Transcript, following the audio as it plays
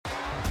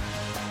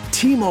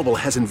T-Mobile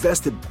has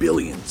invested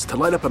billions to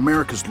light up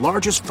America's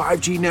largest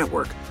 5G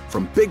network,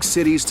 from big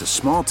cities to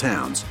small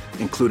towns,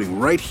 including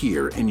right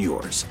here in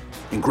yours.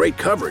 And great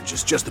coverage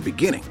is just the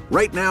beginning.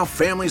 Right now,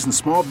 families and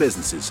small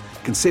businesses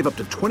can save up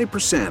to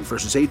 20%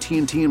 versus AT&T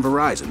and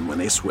Verizon when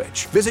they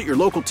switch. Visit your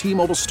local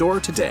T-Mobile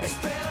store today.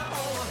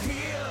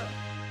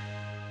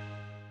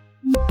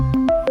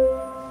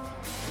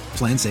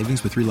 Plan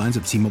savings with 3 lines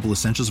of T-Mobile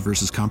Essentials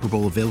versus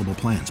comparable available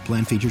plans.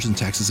 Plan features and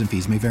taxes and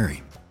fees may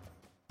vary.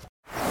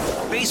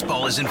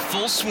 Baseball is in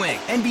full swing.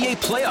 NBA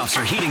playoffs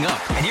are heating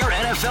up, and your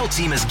NFL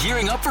team is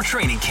gearing up for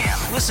training camp.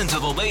 Listen to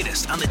the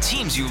latest on the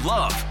teams you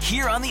love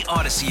here on the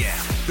Odyssey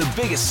app. The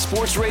biggest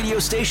sports radio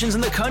stations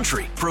in the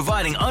country,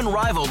 providing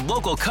unrivaled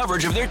local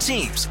coverage of their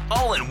teams,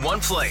 all in one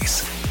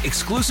place.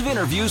 Exclusive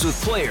interviews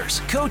with players,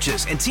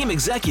 coaches, and team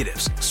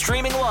executives,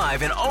 streaming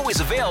live and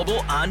always available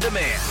on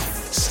demand.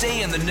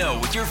 Stay in the know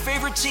with your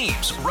favorite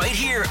teams right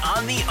here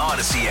on the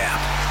Odyssey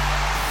app.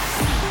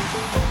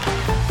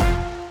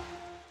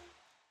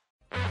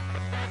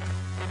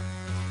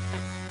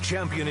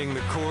 Championing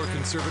the core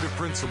conservative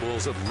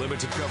principles of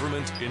limited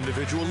government,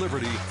 individual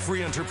liberty,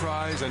 free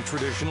enterprise, and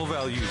traditional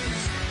values.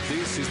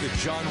 This is the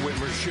John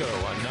Whitmer Show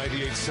on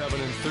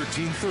 98.7 and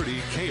 1330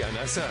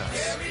 KNSS.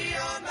 Carry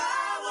on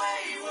my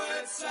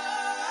wayward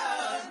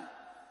son.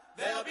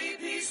 There'll be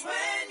peace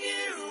when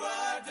you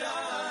are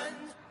done.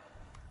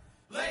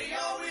 Lay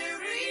your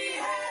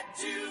weary head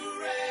to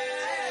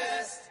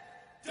rest.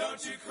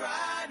 Don't you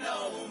cry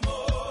no more.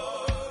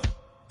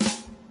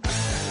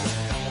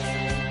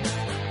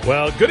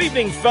 Well, good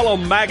evening, fellow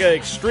MAGA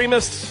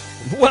extremists.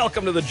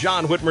 Welcome to the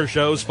John Whitmer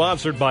Show,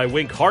 sponsored by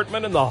Wink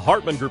Hartman and the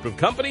Hartman Group of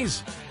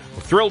Companies.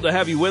 We're thrilled to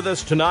have you with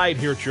us tonight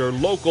here at your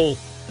local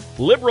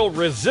liberal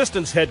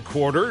resistance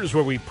headquarters,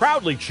 where we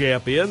proudly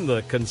champion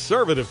the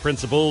conservative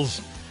principles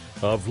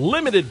of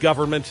limited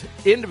government,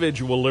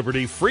 individual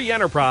liberty, free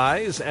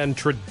enterprise, and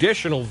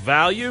traditional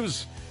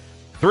values.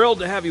 Thrilled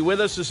to have you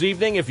with us this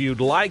evening. If you'd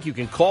like, you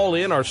can call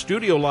in. Our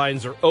studio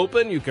lines are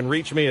open. You can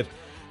reach me at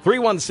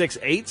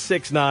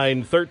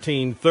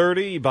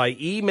 316-869-1330, by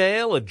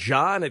email at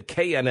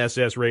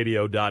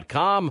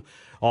john@knssradio.com,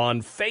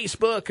 on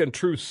Facebook and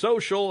Truth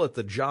Social at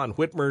The John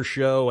Whitmer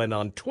Show, and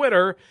on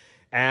Twitter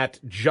at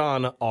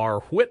John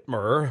R.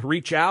 Whitmer.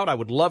 Reach out. I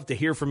would love to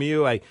hear from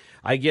you. I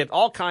get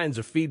all kinds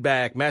of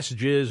feedback,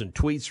 messages, and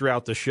tweets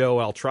throughout the show.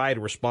 I'll try to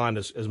respond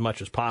as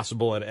much as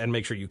possible and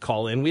make sure you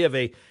call in. We have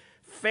a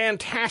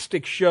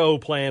fantastic show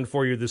planned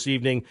for you this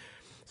evening.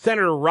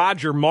 Senator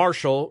Roger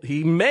Marshall,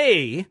 he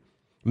may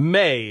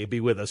be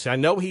with us. I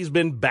know he's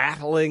been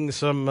battling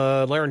some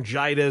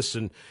laryngitis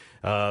and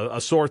a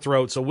sore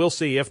throat, so we'll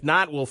see. If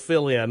not, we'll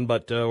fill in,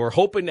 but we're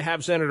hoping to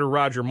have Senator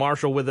Roger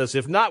Marshall with us.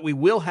 If not, we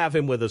will have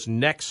him with us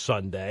next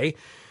Sunday.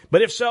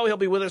 But if so, he'll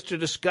be with us to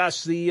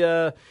discuss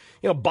the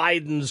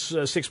Biden's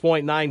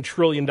 $6.9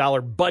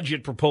 trillion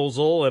budget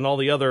proposal and all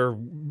the other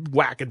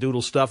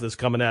wackadoodle stuff that's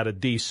coming out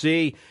of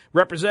D.C.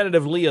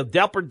 Representative Leah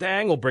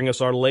Delperdang will bring us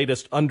our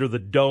latest Under the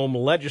Dome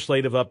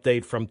legislative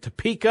update from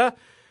Topeka.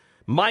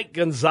 Mike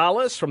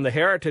Gonzalez from the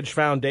Heritage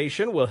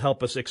Foundation will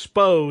help us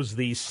expose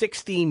the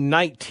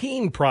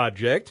 1619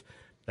 Project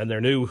and their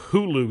new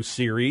Hulu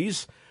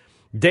series.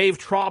 Dave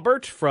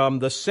Traubert from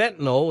the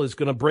Sentinel is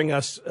going to bring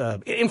us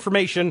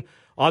information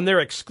on their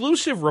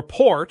exclusive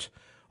report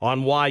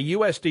on why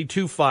USD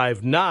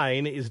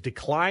 259 is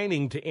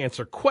declining to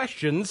answer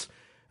questions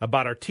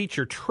about our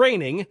teacher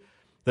training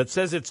that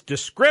says it's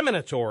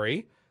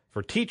discriminatory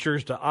for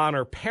teachers to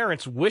honor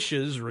parents'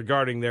 wishes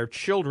regarding their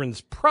children's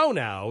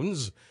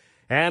pronouns.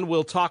 And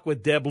we'll talk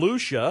with Deb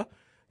Lucia,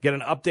 get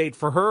an update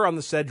for her on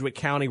the Sedgwick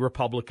County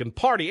Republican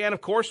Party. And,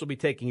 of course, we'll be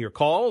taking your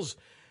calls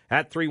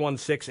at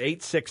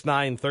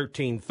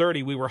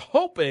 316-869-1330. We were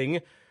hoping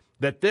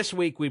that this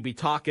week we'd be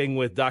talking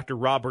with Dr.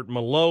 Robert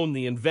Malone,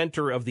 the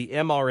inventor of the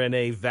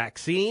mRNA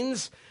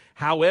vaccines.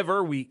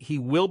 However, he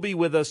will be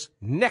with us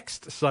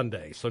next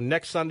Sunday. So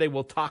next Sunday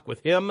we'll talk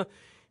with him.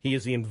 He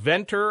is the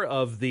inventor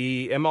of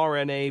the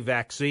mRNA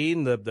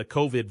vaccine, the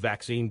COVID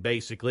vaccine,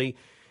 basically.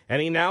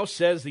 And he now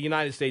says the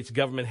United States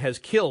government has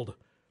killed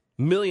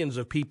millions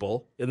of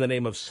people in the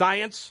name of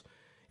science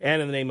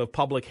and in the name of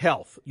public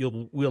health.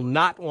 You will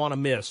not want to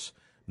miss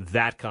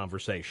that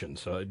conversation.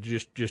 So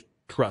just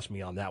trust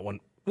me on that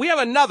one. We have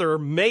another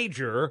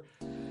major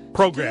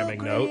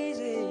programming note.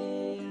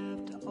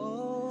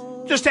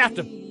 Just have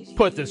to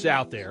put this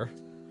out there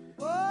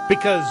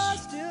because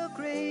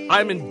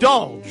I'm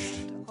indulged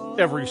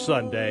every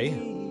Sunday.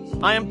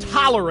 I am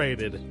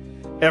tolerated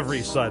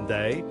every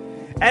Sunday.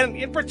 And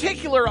in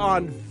particular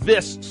on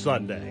this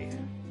Sunday,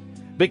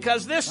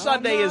 because this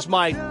Sunday is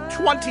my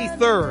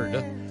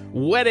 23rd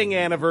wedding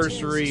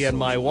anniversary, and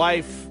my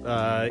wife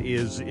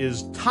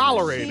is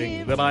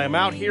tolerating that I am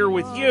out here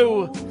with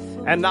you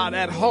and not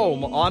at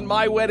home on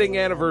my wedding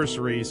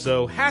anniversary.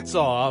 So hats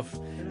off,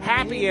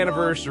 happy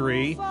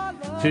anniversary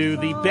to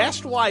the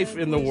best wife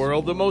in the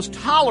world, the most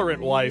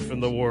tolerant wife in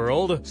the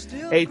world,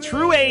 a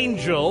true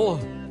angel.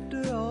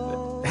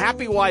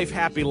 Happy wife,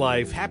 happy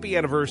life. Happy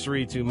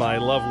anniversary to my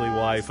lovely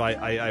wife.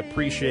 I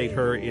appreciate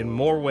her in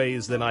more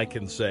ways than I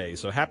can say.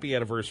 So happy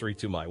anniversary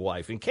to my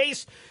wife. In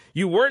case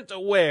you weren't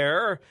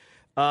aware,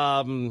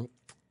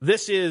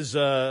 this is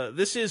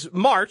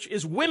March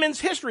is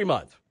Women's History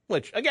Month,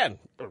 which, again,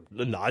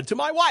 a nod to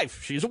my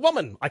wife. She's a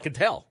woman. I can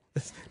tell.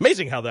 It's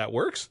amazing how that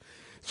works.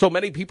 So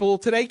many people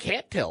today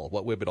can't tell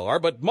what women are,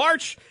 but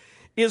March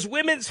is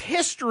Women's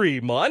History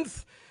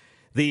Month.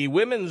 The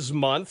Women's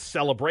Month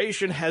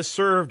celebration has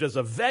served as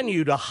a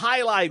venue to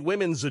highlight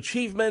women's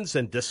achievements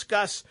and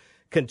discuss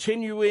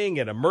continuing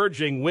and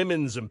emerging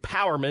women's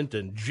empowerment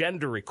and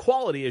gender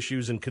equality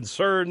issues and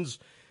concerns,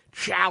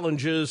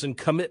 challenges, and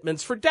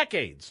commitments for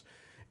decades.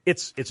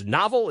 It's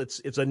novel,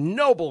 it's a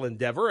noble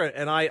endeavor,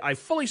 and I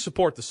fully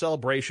support the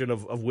celebration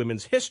of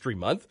Women's History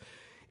Month.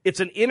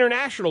 It's an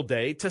international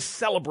day to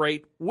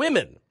celebrate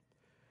women,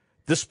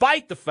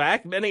 despite the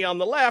fact many on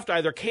the left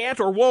either can't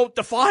or won't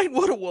define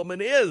what a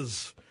woman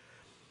is.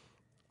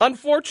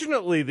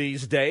 Unfortunately,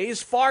 these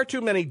days, far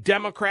too many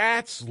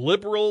Democrats,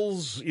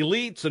 liberals,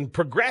 elites, and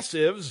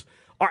progressives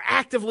are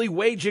actively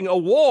waging a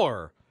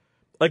war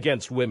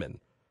against women.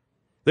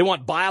 They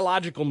want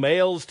biological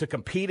males to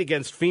compete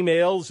against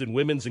females in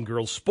women's and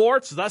girls'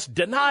 sports, thus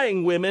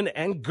denying women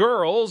and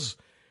girls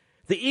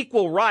the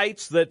equal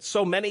rights that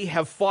so many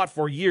have fought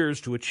for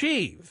years to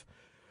achieve.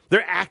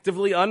 They're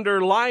actively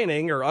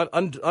underlining or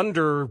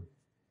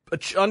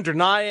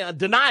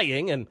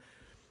denying and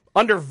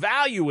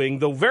undervaluing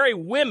the very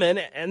women,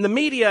 and the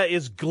media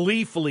is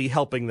gleefully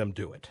helping them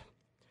do it.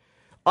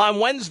 On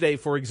Wednesday,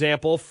 for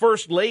example,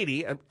 First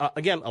Lady,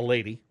 again, a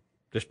lady,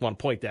 just want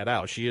to point that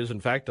out. She is,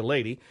 in fact, a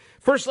lady.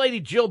 First Lady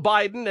Jill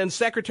Biden and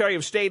Secretary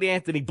of State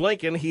Anthony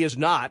Blinken, he is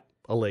not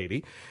a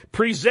lady,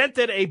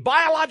 presented a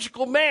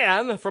biological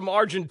man from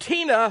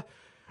Argentina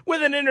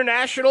with an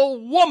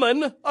International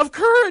Woman of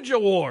Courage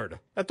Award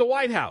at the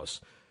White House.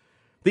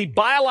 The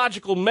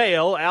biological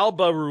male,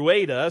 Alba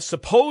Rueda,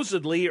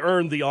 supposedly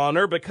earned the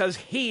honor because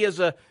he is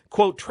a,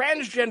 quote,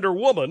 transgender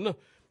woman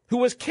who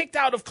was kicked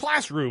out of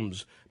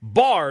classrooms,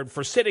 barred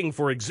for sitting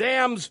for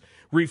exams,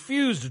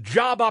 refused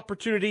job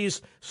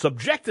opportunities,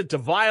 subjected to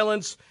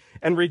violence,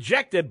 and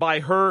rejected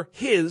by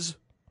his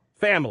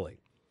family.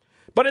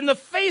 But in the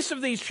face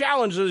of these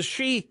challenges,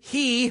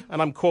 he,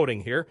 and I'm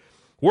quoting here,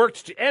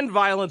 worked to end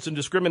violence and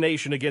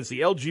discrimination against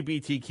the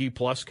LGBTQ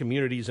plus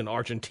communities in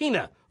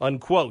Argentina,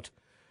 unquote,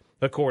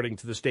 according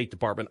to the State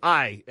Department.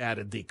 I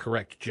added the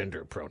correct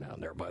gender pronoun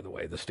there, by the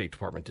way. The State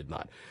Department did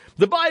not.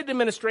 The Biden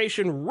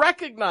administration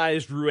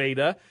recognized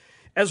Rueda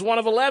as one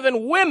of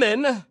 11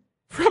 women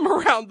from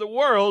around the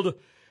world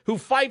who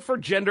fight for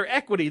gender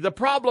equity. The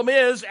problem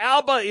is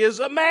Alba is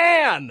a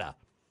man.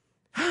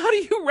 How do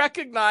you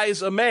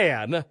recognize a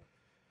man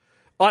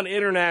on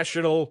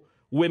International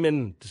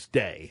Women's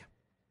Day?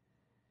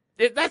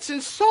 That's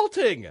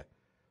insulting.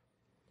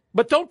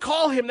 But don't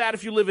call him that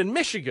if you live in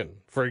Michigan,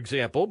 for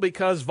example,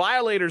 because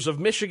violators of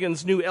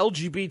Michigan's new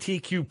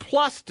LGBTQ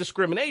plus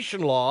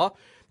discrimination law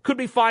could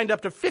be fined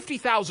up to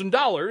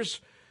 $50,000,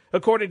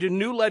 according to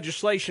new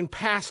legislation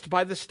passed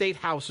by the State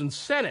House and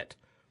Senate.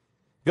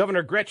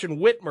 Governor Gretchen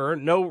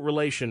Whitmer, no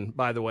relation,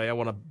 by the way, I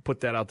want to put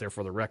that out there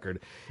for the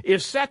record,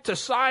 is set to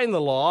sign the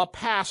law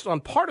passed on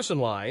partisan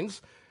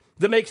lines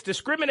that makes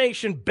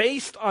discrimination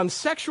based on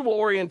sexual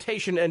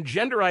orientation and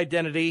gender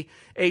identity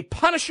a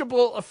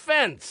punishable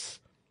offense.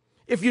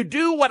 If you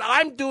do what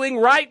I'm doing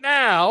right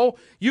now,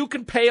 you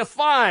can pay a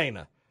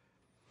fine.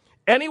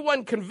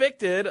 Anyone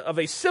convicted of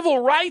a civil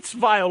rights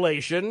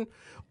violation,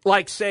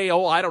 like saying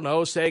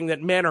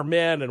that men are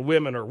men and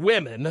women are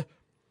women,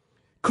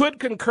 could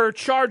concur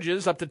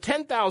charges up to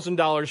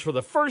 $10,000 for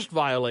the first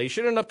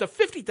violation and up to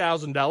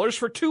 $50,000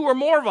 for 2 or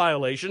more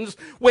violations,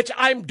 which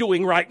I'm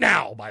doing right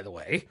now, by the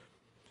way,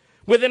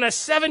 within a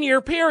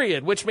 7-year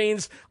period, which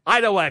means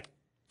I owe a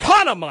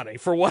ton of money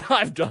for what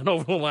I've done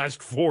over the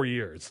last 4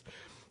 years.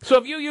 So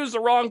if you use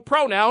the wrong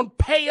pronoun,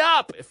 pay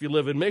up if you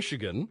live in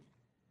Michigan.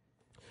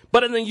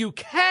 But in the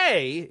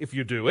UK, if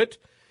you do it,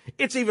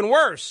 it's even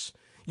worse.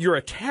 You're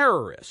a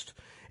terrorist.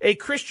 A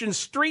Christian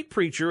street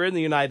preacher in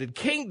the United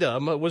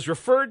Kingdom was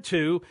referred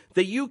to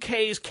the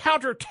UK's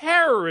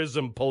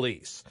counter-terrorism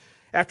police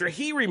after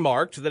he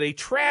remarked that a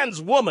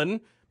trans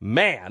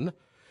man,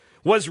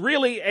 was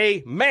really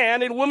a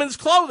man in women's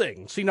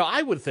clothing. See, now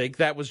I would think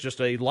that was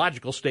just a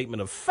logical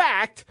statement of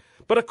fact,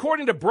 but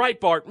according to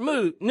Breitbart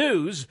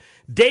News,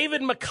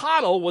 David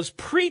McConnell was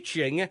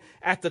preaching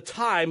at the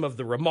time of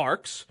the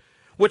remarks,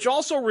 which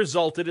also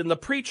resulted in the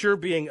preacher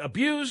being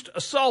abused,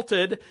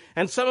 assaulted,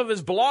 and some of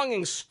his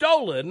belongings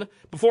stolen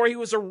before he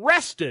was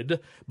arrested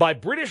by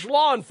British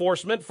law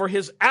enforcement for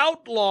his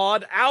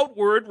outlawed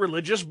outward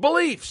religious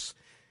beliefs.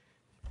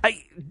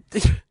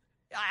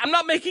 I'm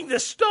not making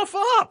this stuff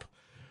up.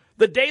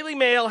 The Daily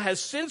Mail has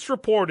since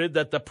reported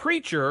that the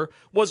preacher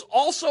was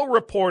also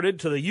reported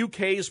to the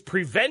UK's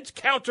Prevent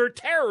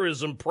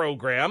Counter-Terrorism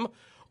program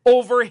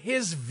over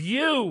his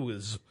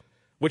views,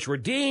 which were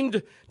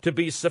deemed to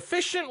be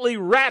sufficiently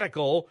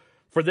radical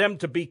for them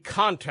to be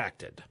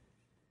contacted.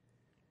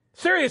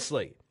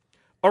 Seriously,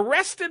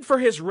 Arrested for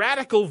his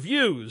radical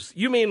views.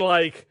 You mean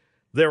like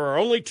there are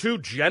only two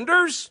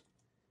genders?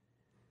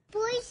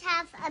 Boys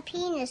have a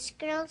penis,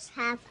 girls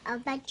have a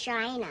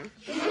vagina.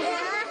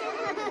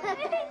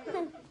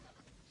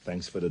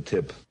 Thanks for the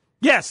tip.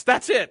 Yes,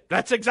 that's it.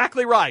 That's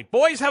exactly right.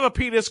 Boys have a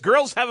penis,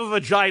 girls have a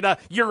vagina.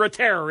 You're a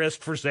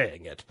terrorist for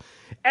saying it.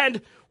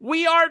 And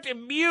we aren't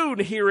immune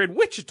here in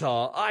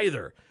Wichita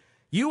either.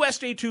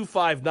 USD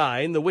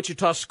 259, the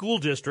Wichita School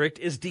District,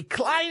 is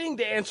declining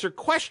to answer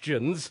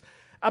questions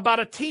about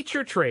a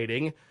teacher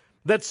training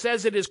that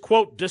says it is,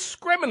 quote,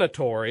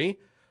 discriminatory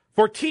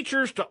for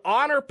teachers to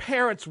honor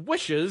parents'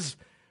 wishes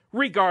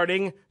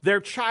regarding their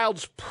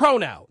child's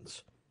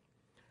pronouns.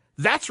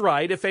 That's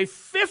right. If a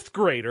fifth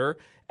grader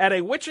at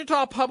a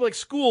Wichita public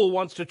school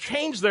wants to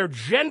change their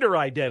gender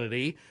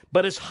identity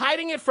but is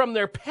hiding it from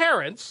their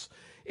parents,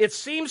 it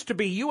seems to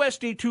be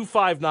USD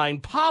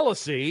 259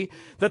 policy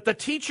that the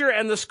teacher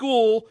and the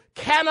school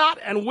cannot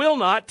and will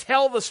not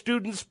tell the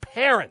student's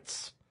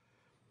parents.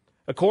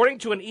 According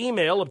to an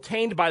email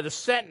obtained by the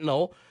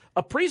Sentinel,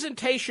 a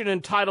presentation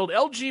entitled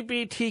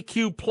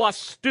LGBTQ plus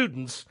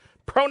students,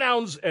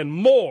 pronouns, and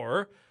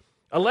more,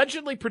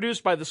 allegedly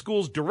produced by the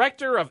school's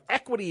director of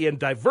equity and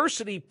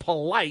diversity,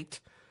 Polite,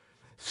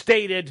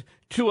 stated,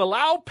 to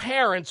allow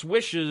parents'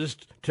 wishes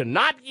to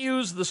not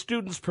use the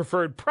student's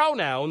preferred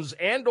pronouns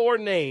and or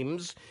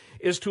names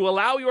is to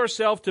allow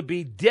yourself to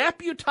be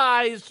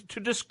deputized to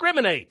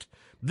discriminate.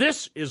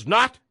 This is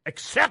not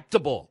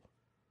acceptable.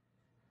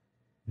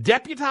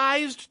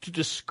 Deputized to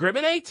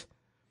discriminate?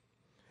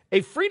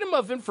 A Freedom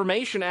of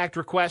Information Act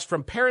request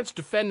from Parents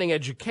Defending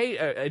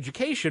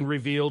Education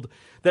revealed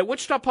that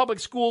Wichita Public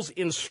Schools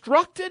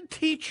instructed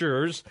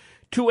teachers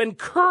to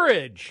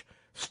encourage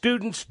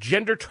students'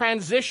 gender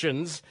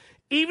transitions,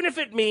 even if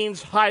it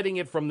means hiding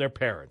it from their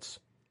parents.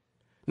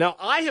 Now,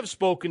 I have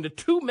spoken to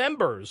two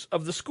members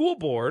of the school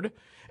board,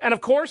 and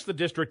of course the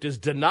district is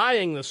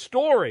denying the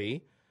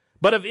story,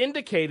 but have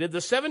indicated the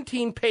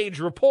 17-page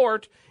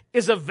report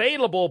is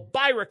available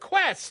by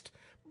request,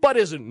 but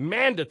isn't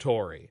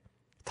mandatory.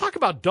 Talk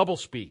about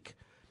doublespeak.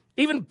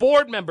 Even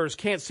board members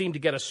can't seem to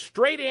get a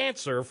straight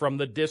answer from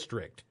the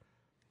district.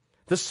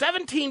 The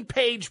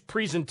 17-page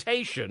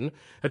presentation,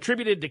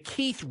 attributed to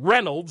Keith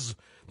Reynolds,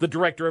 the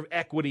director of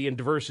equity and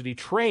diversity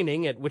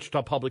training at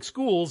Wichita Public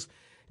Schools,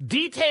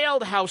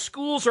 detailed how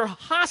schools are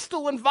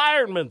hostile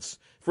environments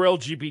for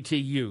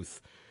LGBT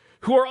youth,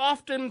 who are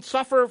often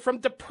suffer from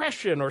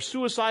depression or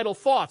suicidal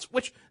thoughts,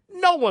 which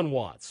no one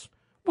wants.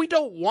 We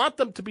don't want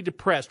them to be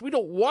depressed. We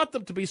don't want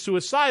them to be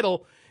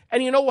suicidal.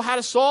 And you know how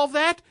to solve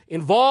that?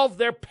 Involve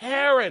their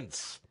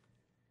parents.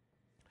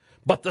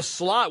 But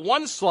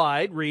one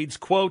slide reads,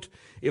 quote,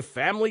 if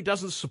family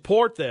doesn't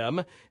support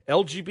them,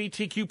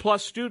 LGBTQ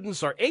plus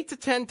students are 8 to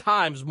 10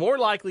 times more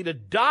likely to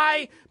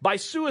die by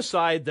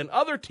suicide than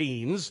other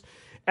teens,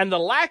 and the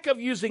lack of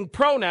using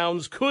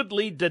pronouns could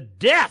lead to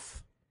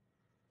death.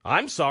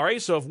 I'm sorry,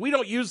 so if we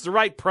don't use the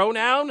right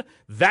pronoun,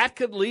 that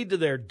could lead to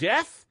their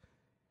death?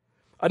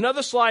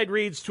 Another slide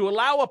reads, to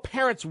allow a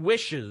parent's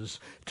wishes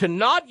to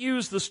not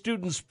use the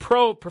student's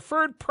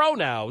preferred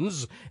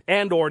pronouns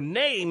and or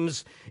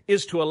names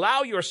is to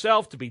allow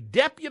yourself to be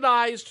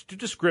deputized to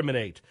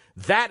discriminate.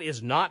 That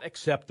is not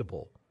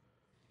acceptable.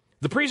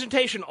 The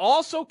presentation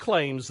also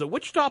claims that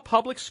Wichita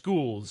Public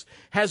Schools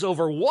has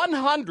over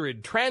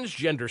 100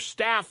 transgender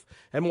staff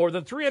and more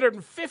than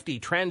 350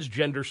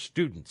 transgender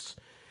students,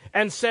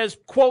 and says,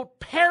 quote,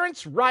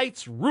 parents'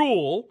 rights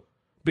rule,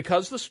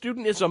 because the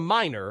student is a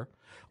minor,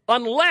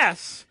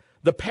 unless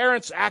the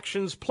parent's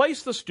actions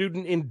place the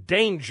student in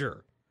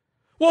danger.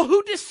 Well,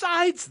 who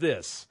decides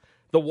this?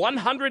 The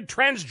 100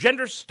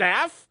 transgender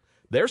staff?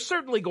 They're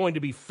certainly going to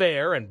be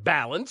fair and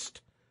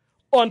balanced.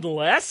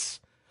 Unless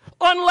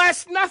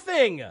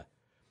nothing.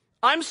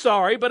 I'm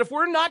sorry, but if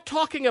we're not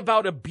talking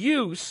about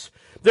abuse,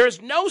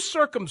 there's no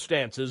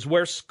circumstances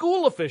where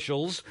school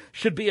officials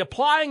should be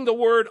applying the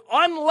word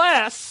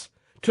unless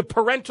to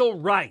parental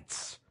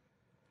rights.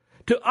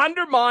 To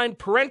undermine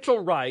parental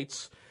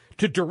rights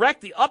to direct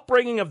the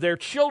upbringing of their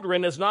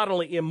children is not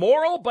only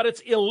immoral, but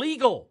it's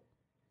illegal.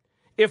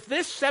 If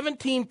this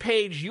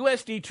 17-page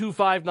USD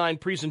 259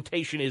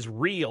 presentation is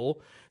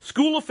real,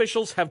 school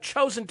officials have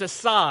chosen to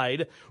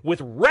side with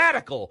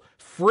radical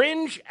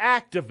fringe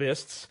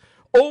activists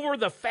over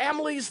the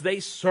families they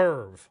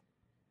serve.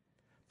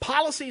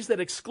 Policies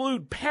that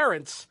exclude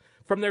parents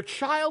from their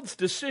child's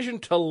decision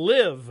to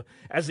live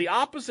as the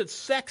opposite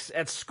sex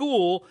at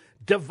school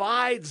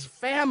divides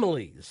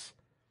families.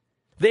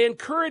 They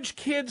encourage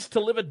kids to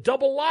live a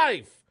double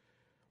life,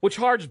 which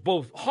harms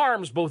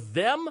both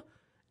them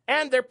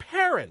and their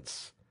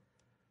parents.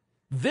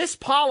 This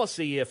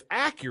policy, if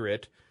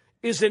accurate,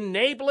 is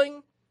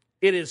enabling,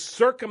 it is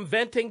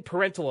circumventing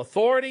parental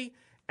authority,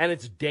 and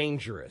it's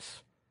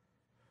dangerous.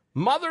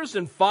 Mothers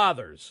and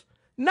fathers,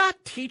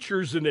 not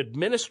teachers and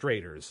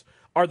administrators,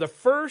 are the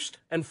first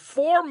and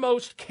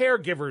foremost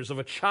caregivers of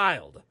a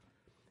child,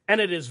 and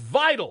it is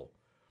vital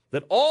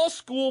that all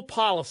school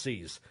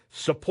policies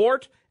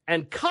support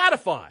and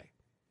codify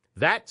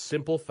that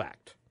simple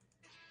fact.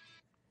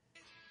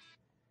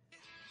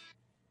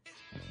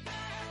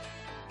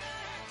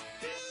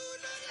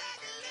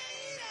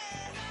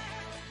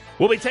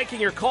 We'll be taking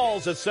your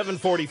calls at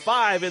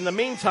 7:45. In the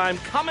meantime,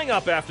 coming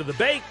up after the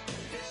break,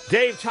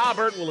 Dave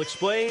Taubert will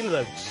explain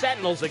the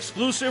Sentinel's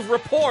exclusive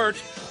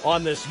report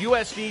on this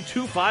USD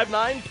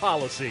 259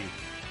 policy.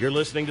 You're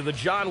listening to the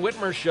John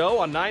Whitmer Show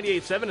on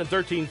 98.7 and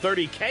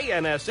 1330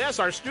 KNSS.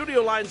 Our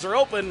studio lines are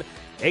open,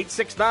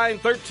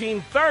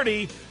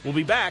 869-1330. We'll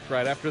be back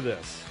right after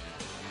this.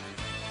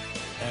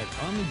 At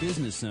Omni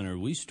Business Center,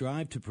 we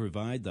strive to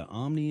provide the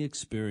Omni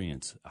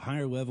experience, a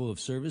higher level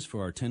of service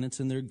for our tenants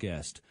and their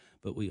guests.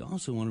 But we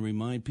also want to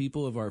remind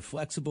people of our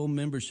flexible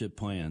membership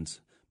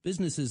plans.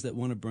 Businesses that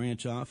want a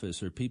branch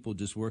office or people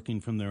just working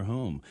from their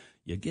home.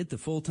 You get the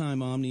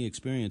full-time Omni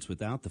experience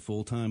without the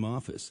full-time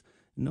office.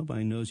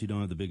 Nobody knows you don't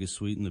have the biggest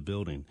suite in the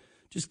building.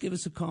 Just give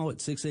us a call at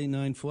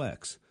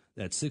 689-FLEX.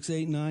 That's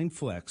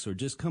 689-FLEX, or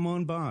just come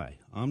on by.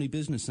 Omni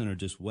Business Center,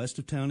 just west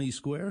of Town East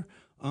Square.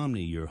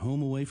 Omni, your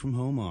home away from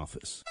home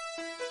office.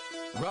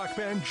 Rock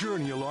band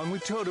Journey along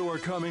with Toto are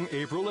coming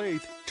April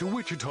 8th to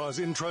Wichita's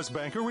Intrust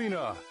Bank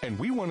Arena. And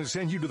we want to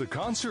send you to the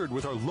concert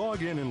with our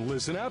Log In and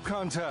Listen app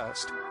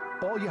contest.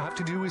 All you have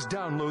to do is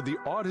download the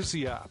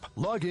Odyssey app,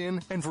 log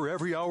in, and for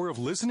every hour of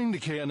listening to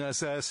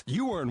KNSS,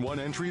 you earn one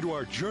entry to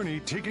our Journey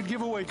ticket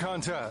giveaway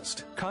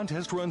contest.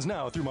 Contest runs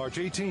now through March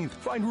 18th.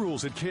 Find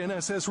rules at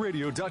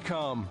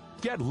knssradio.com.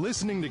 Get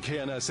listening to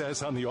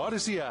KNSS on the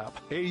Odyssey app,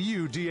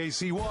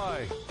 AUDACY.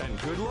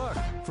 And good luck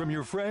from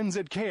your friends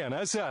at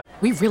KNSS.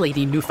 We really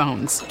need new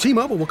phones.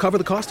 T-Mobile will cover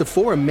the cost of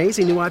 4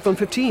 amazing new iPhone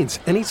 15s,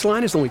 and each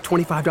line is only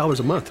 $25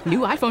 a month.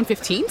 New iPhone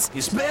 15s?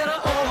 It's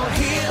better over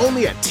here.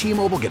 Only at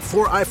T-Mobile, get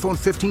 4 iPhone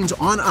 15s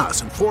on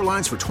us and 4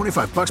 lines for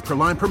 $25 per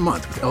line per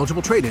month with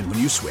eligible trade-in when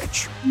you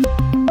switch.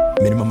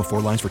 Minimum of 4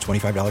 lines for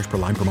 $25 per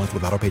line per month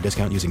with autopay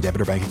discount using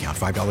debit or bank account.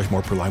 $5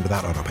 more per line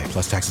without autopay,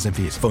 plus taxes and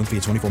fees. Phone fee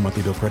at 24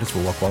 monthly bill credits for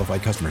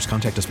well-qualified customers.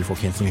 Contact us before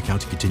canceling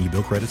account to continue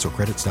bill credits or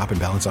credit stop and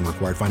balance on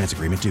required finance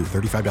agreement due.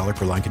 $35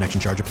 per line connection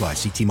charge applies.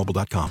 See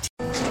T-Mobile.com.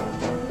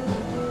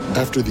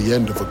 After the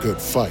end of a good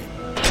fight,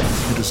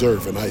 you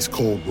deserve an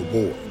ice-cold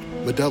reward.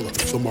 Modelo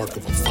is the mark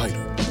of a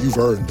fighter. You've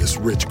earned this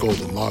rich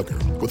golden lager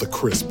with a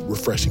crisp,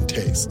 refreshing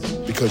taste.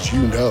 Because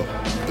you know,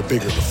 the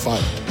bigger the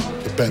fight,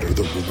 the better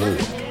the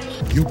reward.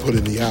 You put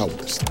in the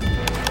hours,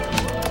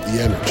 the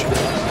energy,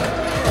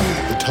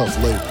 the tough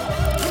labor.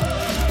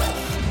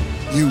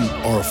 You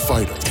are a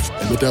fighter,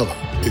 and Modelo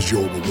is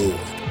your reward.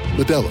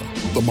 Modelo,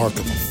 the mark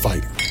of a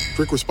fighter.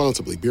 Drink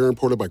responsibly. Beer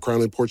imported by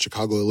Crown Imports,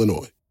 Chicago,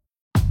 Illinois.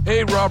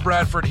 Hey, Rob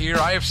Bradford here.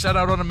 I have set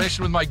out on a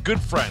mission with my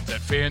good friends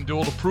at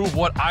FanDuel to prove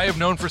what I have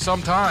known for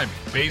some time.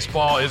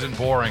 Baseball isn't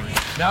boring.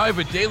 Now I have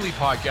a daily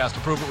podcast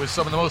to prove it with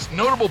some of the most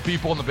notable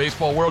people in the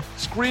baseball world,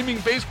 screaming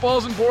baseball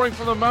isn't boring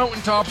from the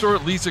mountaintops, or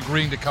at least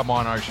agreeing to come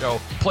on our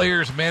show.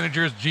 Players,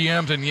 managers,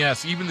 GMs, and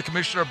yes, even the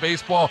commissioner of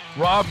baseball,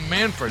 Rob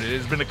Manfred. It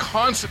has been a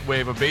constant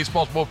wave of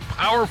baseball's most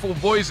powerful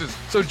voices.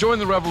 So join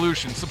the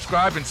revolution.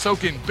 Subscribe and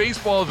soak in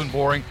Baseball Isn't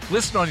Boring.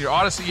 Listen on your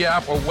Odyssey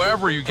app or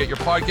wherever you get your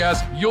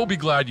podcasts. You'll be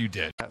glad you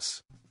did.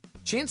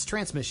 Chance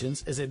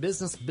Transmissions is a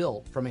business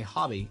built from a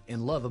hobby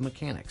and love of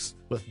mechanics.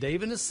 With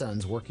Dave and his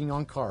sons working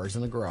on cars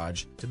in the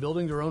garage, to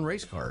building their own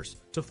race cars,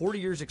 to 40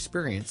 years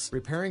experience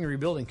repairing and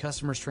rebuilding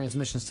customers'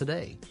 transmissions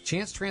today.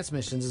 Chance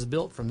Transmissions is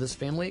built from this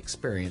family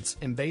experience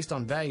and based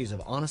on values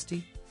of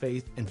honesty,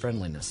 faith, and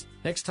friendliness.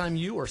 Next time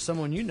you or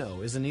someone you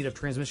know is in need of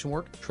transmission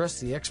work, trust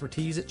the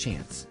expertise at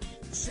Chance.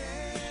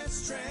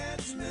 Chance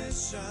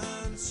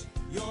Transmissions,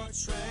 your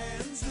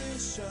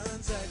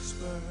transmissions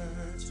expert.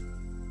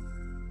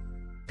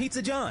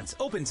 Pizza John's,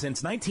 open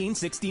since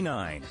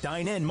 1969.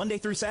 Dine in Monday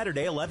through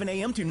Saturday, 11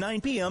 a.m. to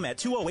 9 p.m. at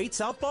 208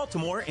 South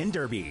Baltimore in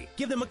Derby.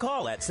 Give them a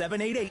call at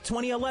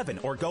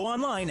 788-2011 or go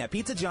online at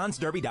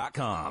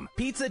pizzajohnsderby.com.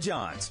 Pizza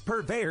John's,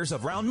 purveyors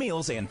of round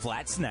meals and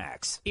flat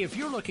snacks. If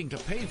you're looking to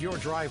pave your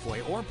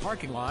driveway or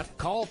parking lot,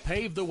 call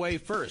Pave the Way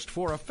First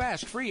for a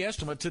fast, free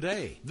estimate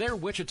today. They're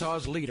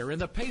Wichita's leader in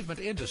the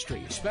pavement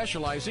industry,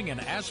 specializing in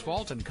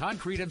asphalt and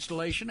concrete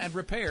installation and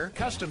repair,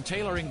 custom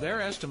tailoring their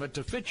estimate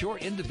to fit your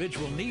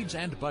individual needs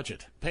and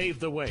budget. Pave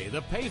the Way,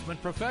 the pavement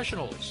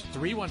professionals.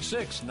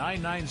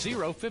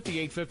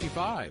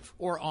 316-990-5855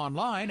 or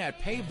online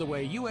at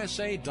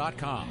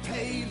pavethewayusa.com.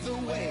 Pave the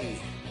way,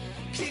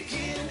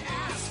 kicking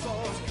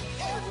asphalt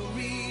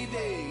every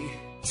day.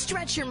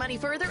 Stretch your money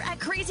further at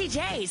Crazy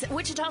J's,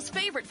 Wichita's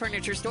favorite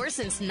furniture store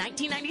since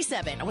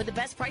 1997, with the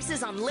best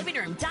prices on living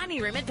room,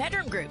 dining room, and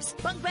bedroom groups,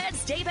 bunk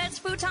beds, day beds,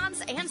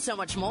 futons, and so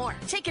much more.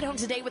 Take it home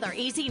today with our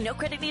easy, no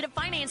credit needed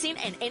financing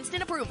and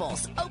instant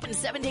approvals. Open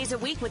 7 days a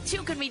week with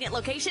 2 convenient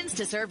locations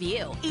to serve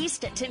you.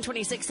 East at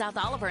 1026 South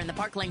Oliver in the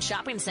Park Lane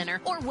Shopping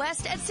Center, or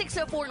west at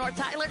 604 North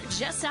Tyler,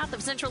 just south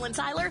of Central and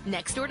Tyler,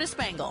 next door to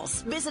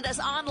Spangles. Visit us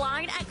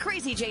online at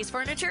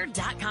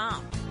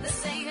crazyjsfurniture.com. The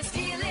safest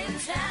deal in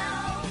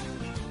town.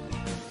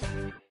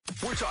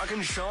 We're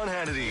talking Sean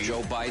Hannity.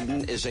 Joe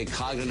Biden is a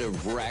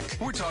cognitive wreck.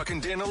 We're talking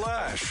Dana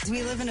Lash.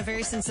 We live in a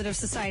very sensitive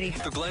society.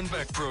 The Glenn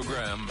Beck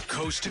Program,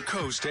 Coast to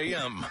Coast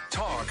AM.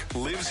 Talk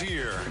lives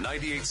here.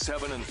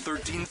 98.7 and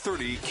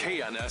 1330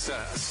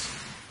 KNSS.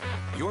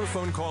 Your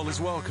phone call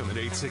is welcome at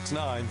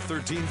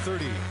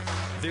 869-1330.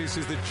 This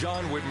is the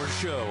John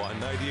Whitmer Show on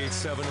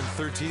 98.7 and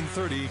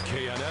 1330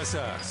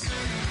 KNSS.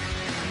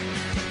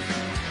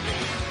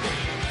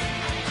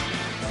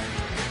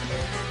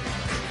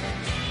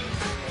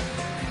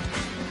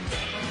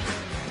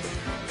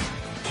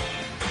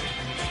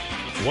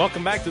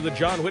 Welcome back to the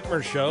John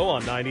Whitmer Show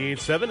on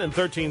 98.7 and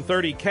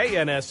 1330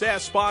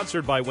 KNSS,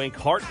 sponsored by Wink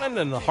Hartman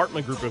and the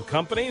Hartman Group of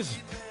Companies.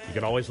 You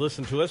can always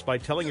listen to us by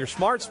telling your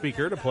smart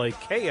speaker to play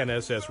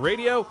KNSS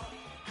Radio.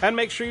 And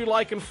make sure you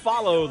like and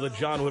follow the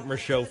John Whitmer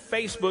Show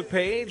Facebook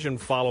page and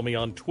follow me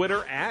on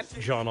Twitter at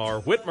John R.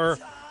 Whitmer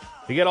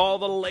to get all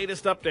the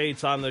latest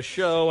updates on the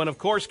show. And, of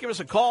course, give us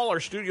a call.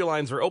 Our studio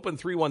lines are open,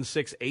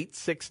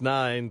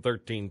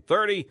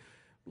 316-869-1330.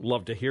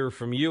 Love to hear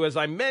from you. As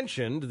I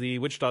mentioned, the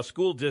Wichita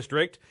School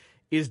District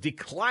is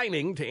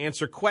declining to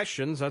answer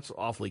questions. That's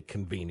awfully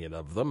convenient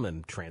of them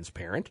and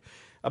transparent.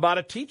 About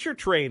a teacher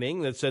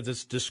training that says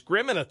it's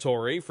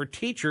discriminatory for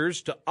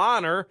teachers to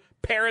honor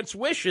parents'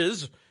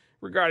 wishes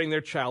regarding their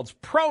child's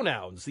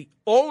pronouns. The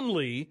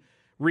only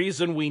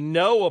reason we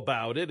know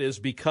about it is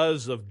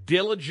because of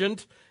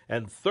diligent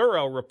and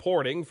thorough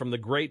reporting from the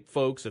great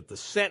folks at the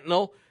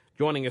Sentinel.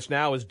 Joining us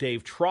now is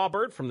Dave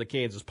Traubert from the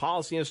Kansas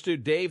Policy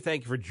Institute. Dave,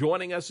 thank you for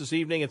joining us this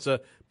evening. It's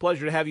a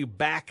pleasure to have you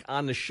back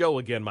on the show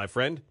again, my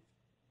friend.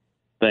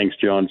 Thanks,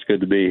 John. It's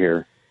good to be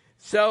here.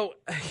 So,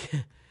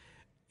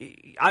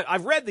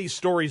 I've read these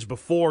stories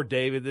before,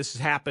 David. This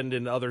has happened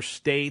in other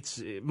states,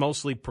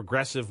 mostly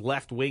progressive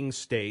left-wing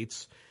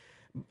states.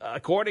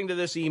 According to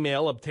this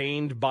email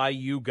obtained by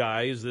you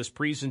guys, this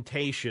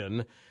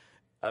presentation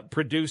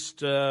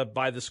produced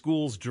by the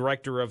school's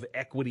Director of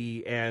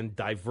Equity and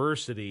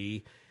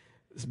Diversity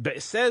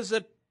says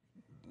that,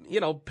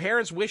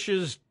 parents'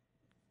 wishes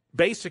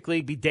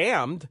basically be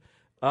damned,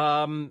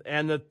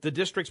 and that the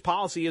district's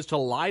policy is to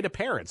lie to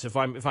parents, if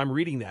I'm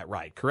reading that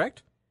right,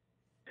 correct?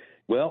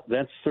 Well,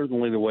 that's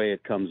certainly the way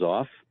it comes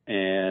off,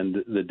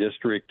 and the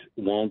district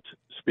won't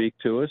speak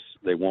to us.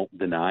 They won't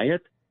deny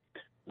it.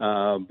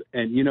 And,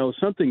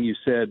 something you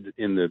said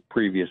in the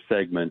previous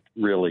segment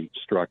really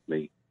struck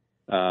me.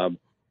 The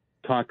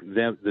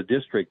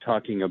district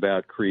talking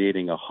about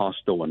creating a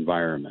hostile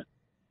environment.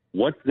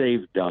 What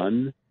they've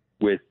done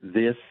with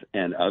this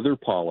and other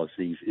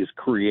policies is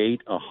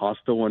create a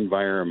hostile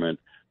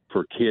environment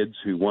for kids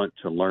who want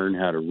to learn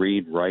how to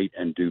read, write,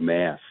 and do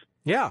math.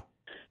 Yeah.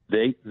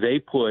 They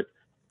put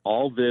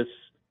all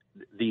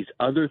these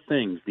other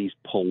things, these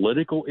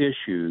political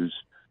issues,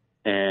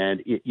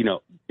 and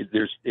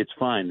it's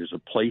fine. There's a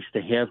place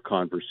to have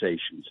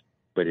conversations,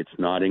 but it's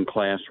not in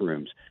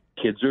classrooms.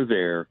 Kids are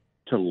there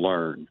to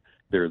learn.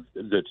 The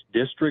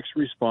district's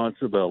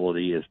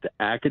responsibility is to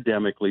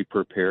academically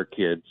prepare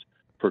kids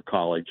for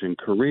college and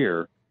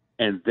career,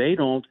 and they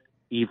don't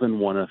even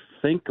want to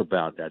think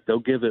about that. They'll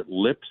give it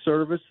lip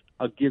service.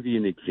 I'll give you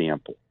an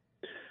example.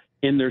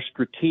 In their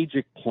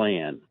strategic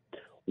plan,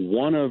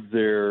 one of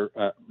their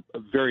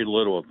very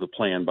little of the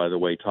plan, by the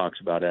way, talks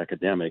about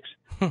academics,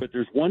 but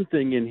there's one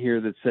thing in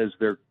here that says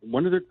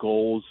one of their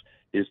goals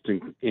is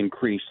to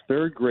increase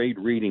third grade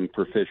reading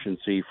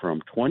proficiency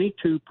from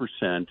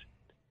 22%,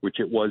 which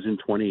it was in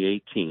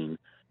 2018,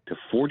 to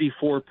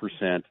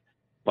 44%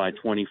 by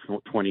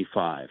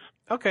 2025.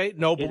 Okay,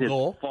 noble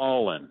goal.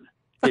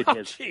 It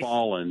has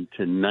fallen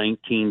to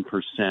 19%,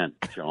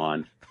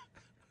 John.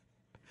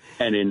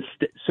 And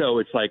so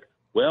it's like,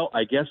 well,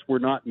 I guess we're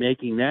not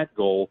making that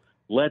goal.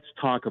 Let's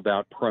talk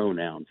about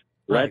pronouns.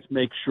 Right. Let's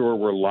make sure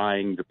we're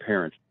lying to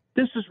parents.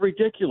 This is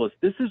ridiculous.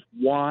 This is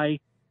why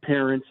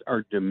parents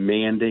are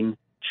demanding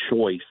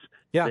choice.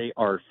 Yeah. They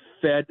are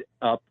fed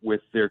up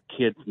with their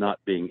kids not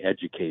being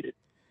educated.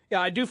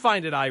 Yeah, I do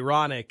find it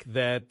ironic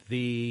that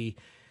the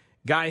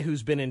guy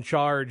who's been in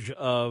charge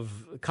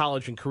of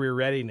college and career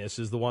readiness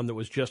is the one that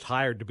was just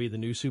hired to be the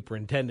new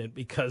superintendent,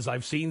 because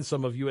I've seen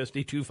some of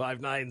USD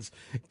 259's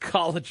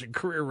college and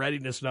career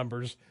readiness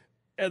numbers,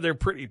 and they're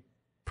pretty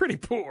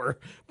poor.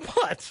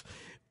 But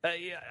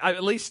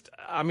at least,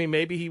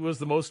 maybe he was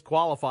the most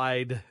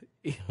qualified,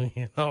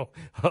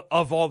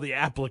 of all the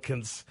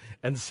applicants,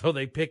 and so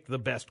they picked the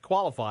best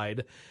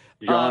qualified.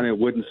 John, it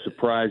wouldn't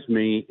surprise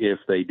me if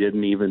they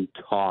didn't even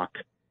talk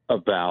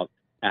about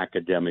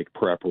academic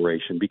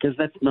preparation, because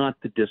that's not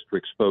the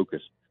district's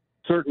focus.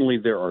 Certainly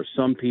there are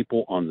some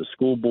people on the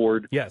school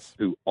board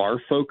who are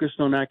focused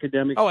on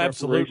academic preparation.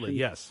 Absolutely,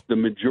 yes. The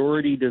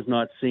majority does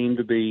not seem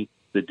to be.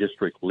 The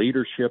district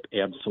leadership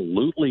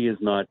absolutely is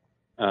not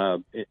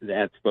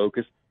that's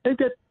focused. They've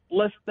got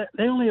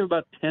they only have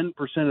about 10%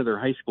 of their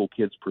high school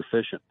kids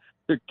proficient.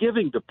 They're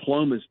giving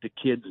diplomas to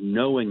kids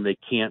knowing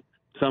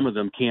some of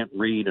them can't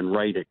read and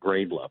write at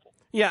grade level.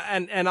 Yeah,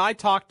 and I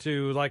talked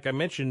to, like I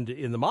mentioned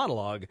in the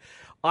monologue,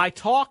 I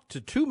talked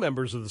to two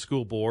members of the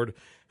school board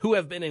who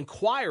have been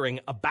inquiring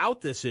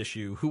about this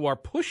issue, who are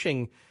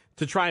pushing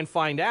to try and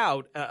find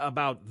out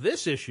about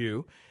this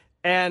issue,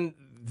 and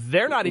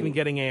they're not even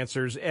getting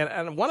answers.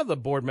 And one of the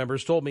board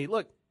members told me,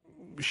 look,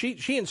 she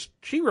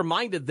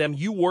reminded them,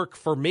 you work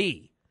for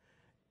me.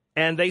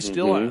 And they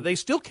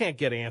still can't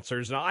get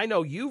answers. Now, I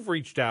know you've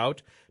reached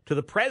out to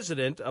the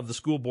president of the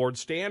school board,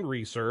 Stan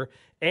Reeser,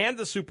 and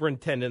the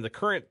superintendent, the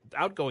current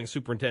outgoing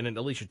superintendent,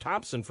 Alicia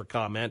Thompson, for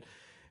comment.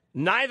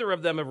 Neither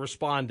of them have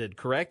responded,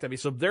 correct? I mean,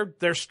 so they're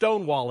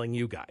stonewalling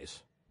you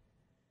guys.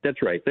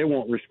 That's right. They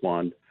won't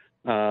respond.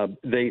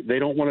 They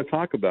don't want to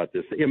talk about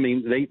this. I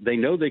mean, they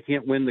know they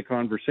can't win the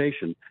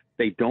conversation.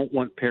 They don't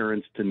want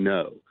parents to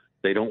know.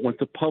 They don't want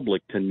the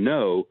public to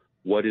know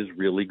what is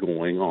really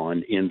going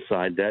on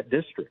inside that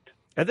district.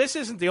 And this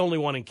isn't the only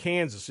one in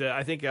Kansas.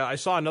 I think I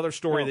saw another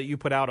story that you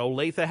put out.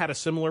 Olathe had a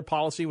similar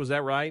policy. Was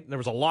that right? There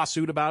was a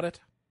lawsuit about it?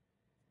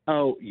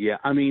 Oh, yeah.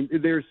 I mean,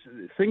 there's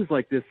things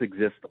like this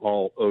exist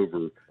all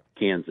over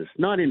Kansas.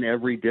 Not in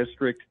every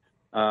district,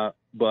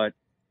 but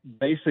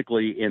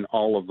basically in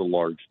all of the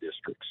large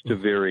districts to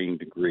varying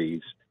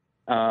degrees.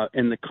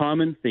 And the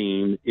common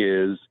theme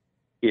is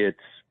it's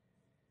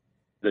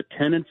the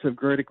tenets of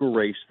critical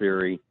race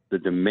theory, the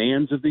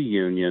demands of the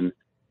union,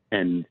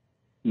 and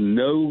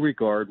no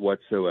regard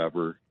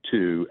whatsoever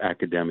to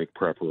academic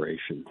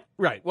preparation.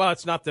 Right. Well,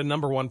 it's not the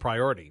number one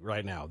priority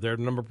right now. Their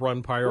number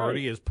one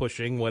priority is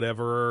pushing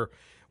whatever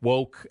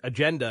woke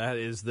agenda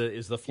is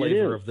the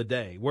flavor of the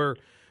day.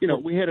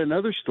 We had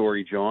another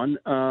story, John,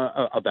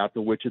 about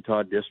the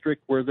Wichita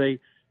district where they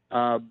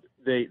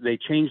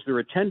changed their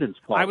attendance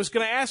policy. I was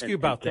going to ask you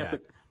about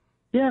that.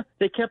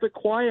 They kept it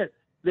quiet.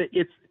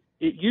 It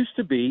used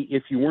to be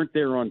if you weren't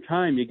there on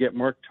time, you get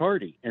marked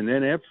tardy, and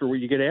then afterward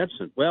you get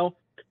absent. Well,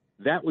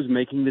 that was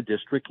making the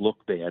district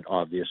look bad,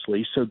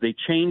 obviously. So they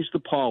changed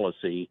the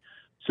policy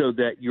so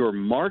that you're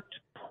marked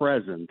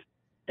present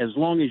as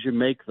long as you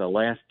make the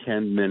last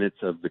 10 minutes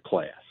of the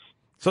class.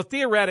 So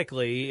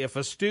theoretically, if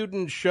a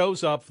student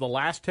shows up for the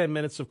last 10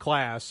 minutes of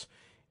class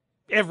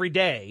every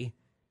day,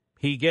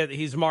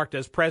 he's marked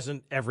as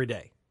present every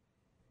day.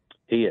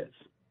 He is.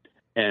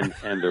 And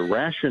the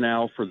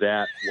rationale for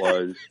that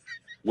was,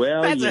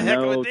 well, that's a heck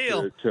of a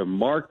deal. To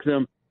mark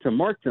them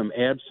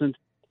absent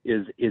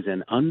is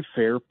an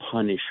unfair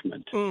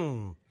punishment.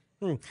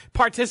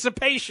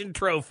 Participation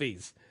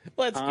trophies.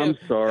 I'm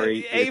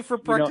sorry. A for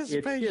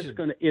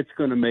participation. It's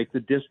going to make the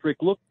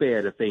district look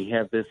bad if they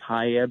have this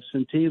high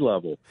absentee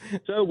level.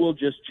 So we'll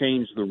just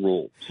change the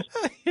rules.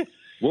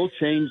 We'll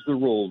change the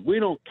rules.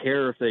 We don't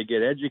care if they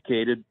get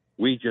educated.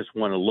 We just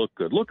want to look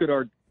good. Look at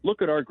our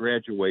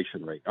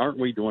graduation rate. Aren't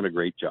we doing a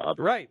great job?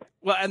 Right.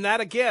 Well, and that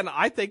again,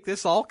 I think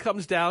this all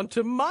comes down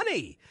to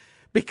money.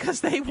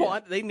 Because they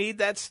need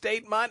that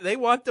state money. They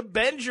want the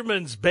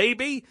Benjamins,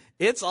 baby.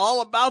 It's all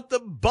about the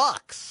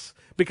bucks.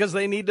 Because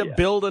they need to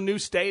build a new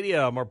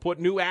stadium or put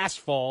new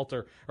asphalt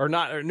or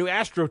new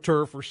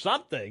AstroTurf or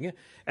something.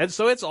 And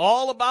so it's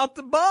all about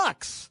the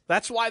bucks.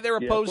 That's why they're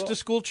opposed to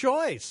school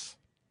choice.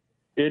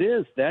 It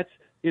is. That's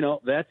the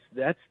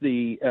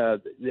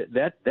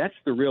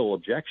real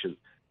objection.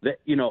 That,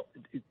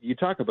 you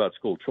talk about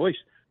school choice.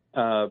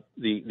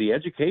 The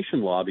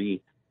education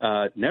lobby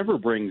never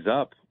brings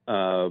up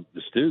the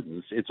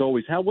students. It's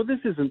always this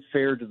isn't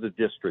fair to the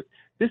district.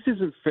 This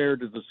isn't fair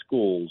to the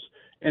schools.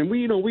 And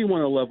we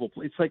want a level.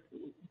 It's like,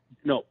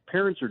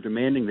 parents are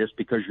demanding this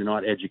because you're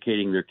not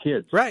educating their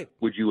kids. Right.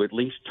 Would you at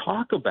least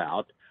talk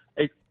about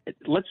it?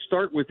 Let's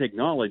start with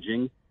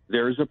acknowledging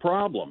there's a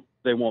problem.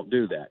 They won't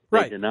do that.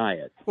 They deny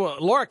it. Well,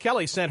 Laura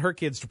Kelly sent her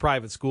kids to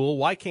private school.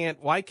 Why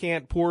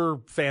can't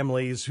poor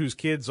families whose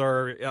kids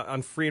are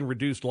on free and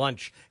reduced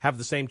lunch have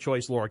the same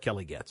choice Laura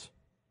Kelly gets?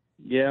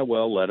 Yeah,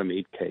 well, let them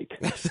eat cake.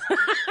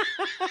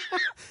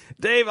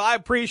 Dave, I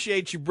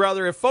appreciate you,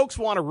 brother. If folks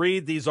want to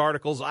read these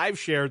articles, I've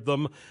shared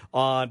them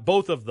on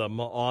both of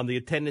them on the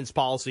attendance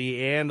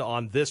policy and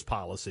on this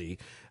policy,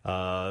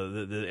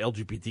 the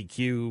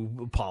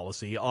LGBTQ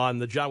policy on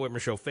the John Whitmer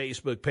Show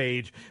Facebook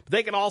page. But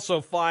they can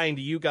also find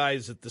you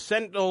guys at the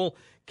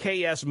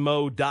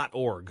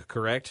SentinelKSMO.org,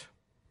 correct?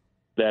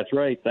 That's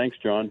right. Thanks,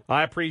 John.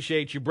 I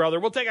appreciate you, brother.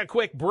 We'll take a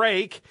quick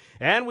break,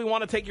 and we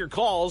want to take your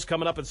calls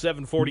coming up at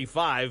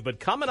 7:45. But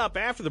coming up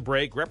after the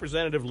break,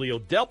 Representative Leo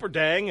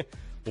Delperdang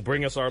will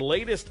bring us our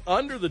latest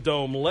Under the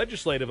Dome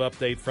legislative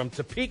update from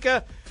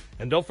Topeka.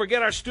 And don't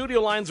forget, our studio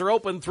lines are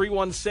open,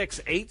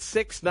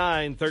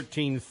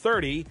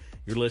 316-869-1330.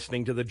 You're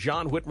listening to the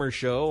John Whitmer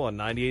Show on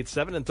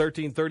 98.7 and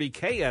 1330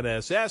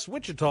 KNSS,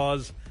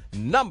 Wichita's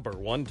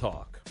 #1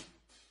 talk.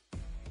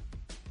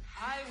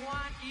 I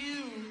want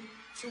you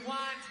to want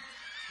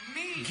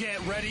me. Get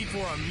ready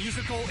for a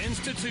musical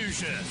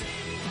institution.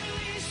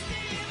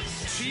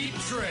 Cheap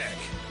Trick,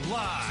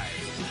 live.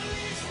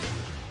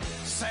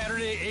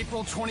 Saturday,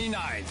 April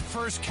 29th,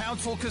 First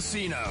Council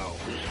Casino.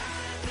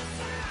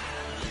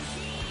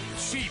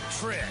 Cheap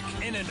Trick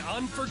in an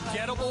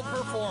unforgettable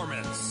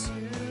performance.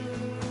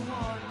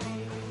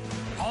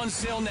 On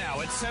sale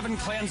now at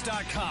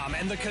 7clans.com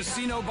and the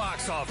casino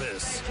box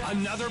office.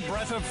 Another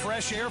breath of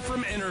fresh air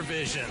from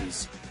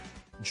Intervisions.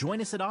 Join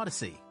us at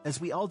Odyssey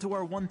as we all do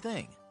our one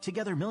thing.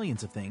 Together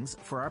millions of things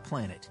for our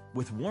planet.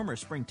 With warmer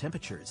spring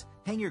temperatures,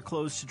 hang your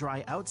clothes to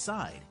dry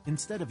outside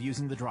instead of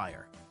using the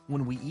dryer.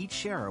 When we each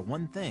share our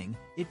one thing,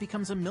 it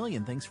becomes a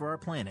million things for our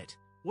planet.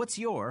 What's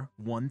your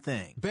one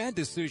thing? Bad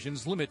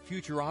decisions limit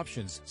future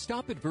options.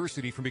 Stop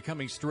adversity from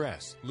becoming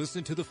stress.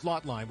 Listen to The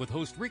Flot Line with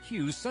host Rick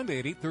Hughes Sunday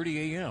at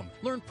 8:30 a.m.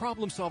 Learn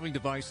problem-solving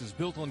devices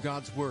built on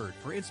God's Word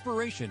for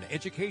inspiration,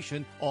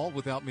 education, all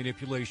without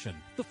manipulation.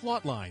 The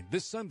Flot Line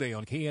this Sunday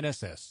on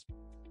KNSS.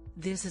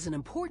 This is an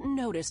important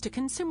notice to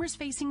consumers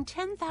facing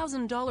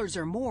 $10,000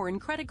 or more in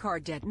credit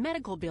card debt,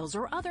 medical bills,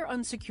 or other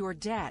unsecured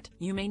debt.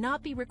 You may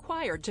not be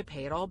required to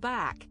pay it all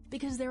back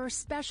because there are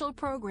special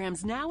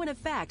programs now in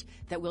effect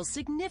that will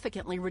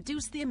significantly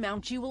reduce the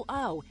amount you will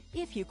owe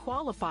if you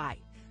qualify.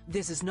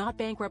 This is not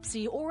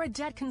bankruptcy or a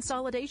debt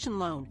consolidation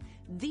loan.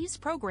 These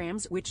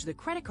programs, which the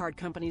credit card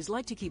companies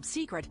like to keep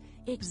secret,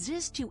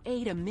 exist to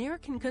aid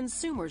American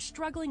consumers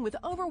struggling with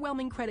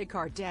overwhelming credit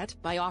card debt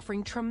by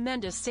offering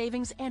tremendous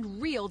savings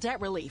and real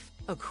debt relief.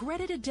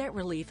 Accredited Debt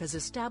Relief has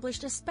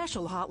established a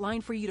special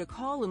hotline for you to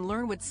call and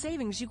learn what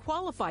savings you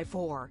qualify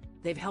for.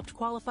 They've helped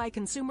qualify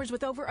consumers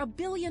with over $1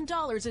 billion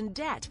in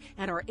debt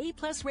and are A+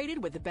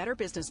 rated with the Better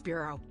Business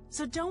Bureau.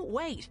 So don't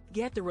wait.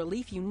 Get the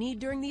relief you need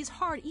during these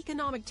hard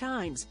economic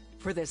times.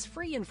 For this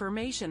free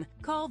information,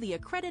 call the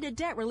Accredited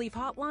Debt Relief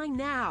Hotline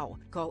now.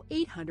 Call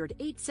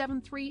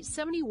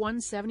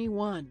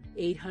 800-873-7171.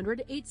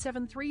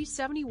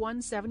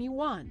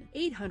 800-873-7171.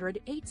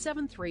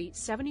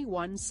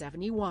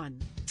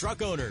 800-873-7171.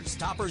 Truck owners,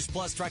 Toppers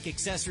Plus Truck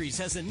Accessories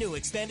has a new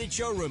expanded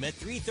showroom at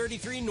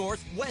 333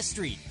 North West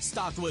Street,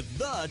 stocked with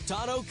the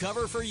tonneau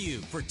cover for you.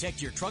 Protect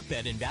your truck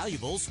bed and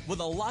valuables with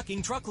a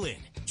locking truck lid.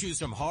 Choose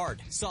from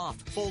hard,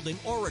 soft, folding,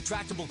 or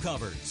retractable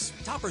covers.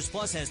 Toppers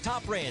Plus has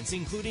top brands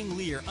including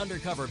Lear,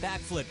 Undercover,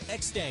 Backflip,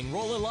 X-Stang,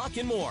 Roll and Lock,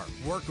 and more.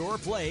 Work or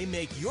play,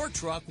 make your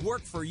truck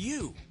work for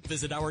you.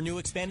 Visit our new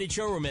expanded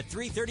showroom at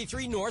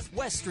 333 North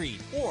West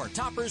Street or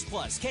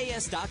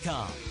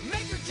toppersplusks.com.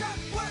 Make your truck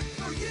work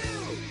for you.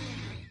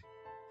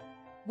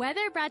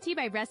 Weather brought to you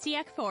by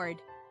Rustiak Ford.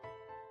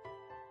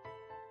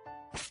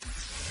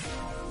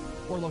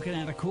 We're looking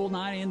at a cool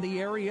night in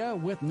the area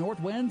with north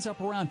winds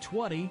up around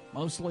 20,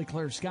 mostly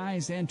clear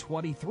skies, and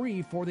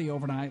 23 for the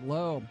overnight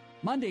low.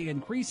 Monday,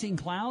 increasing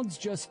clouds,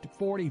 just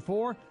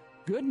 44.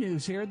 Good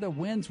news here, the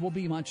winds will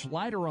be much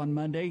lighter on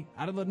Monday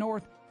out of the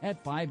north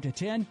at 5 to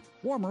 10,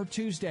 warmer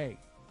Tuesday.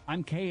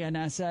 I'm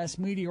KNSS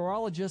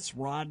meteorologist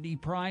Rodney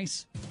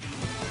Price.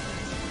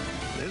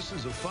 This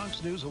is a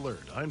Fox News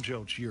alert. I'm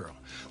Joe Chiro.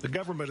 The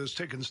government has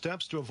taken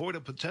steps to avoid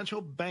a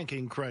potential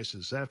banking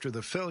crisis after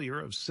the failure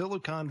of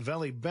Silicon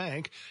Valley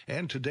Bank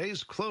and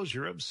today's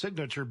closure of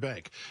Signature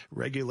Bank.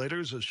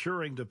 Regulators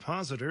assuring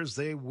depositors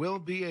they will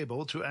be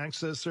able to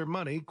access their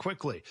money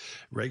quickly.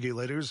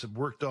 Regulators have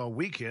worked all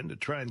weekend to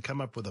try and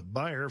come up with a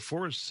buyer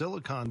for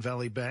Silicon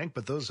Valley Bank,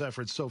 but those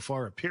efforts so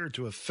far appear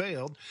to have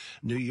failed.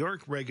 New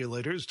York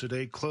regulators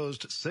today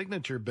closed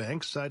Signature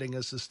Bank, citing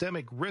a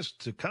systemic risk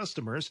to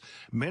customers.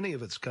 Many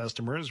of its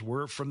customers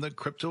were from the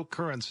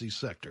cryptocurrency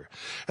sector.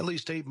 At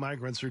least 8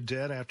 migrants are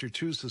dead after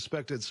 2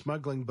 suspected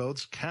smuggling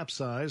boats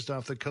capsized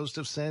off the coast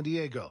of San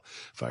Diego.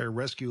 Fire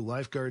Rescue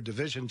Lifeguard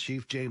Division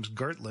Chief James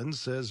Gartland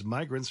says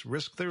migrants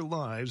risk their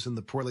lives in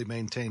the poorly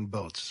maintained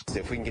boats.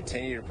 If we can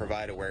continue to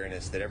provide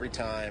awareness that every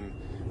time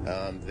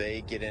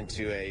they get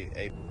into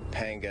a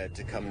panga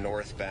to come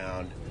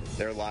northbound,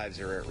 their lives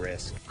are at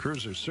risk.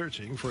 Crews are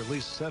searching for at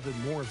least 7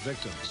 more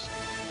victims.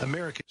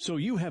 American. So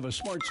you have a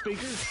smart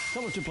speaker?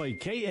 Tell it to play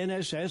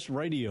KNSS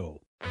Radio.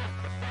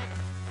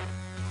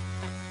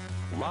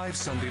 Live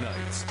Sunday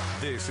nights,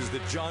 this is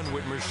the John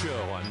Whitmer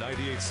Show on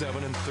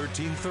 98.7 and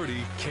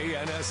 1330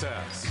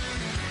 KNSS.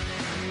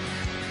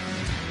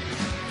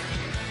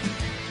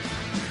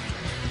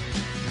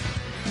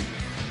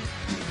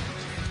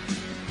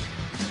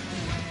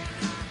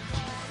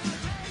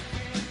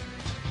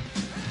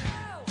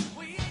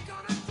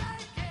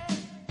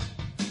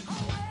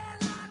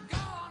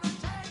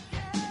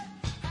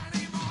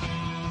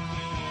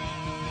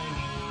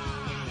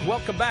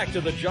 Welcome back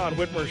to the John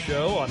Whitmer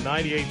Show on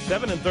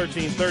 98.7 and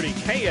 1330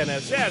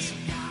 KNSS,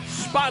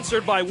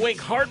 sponsored by Wink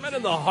Hartman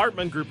and the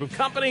Hartman Group of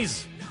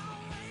Companies.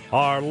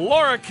 Our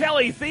Laura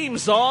Kelly theme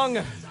song.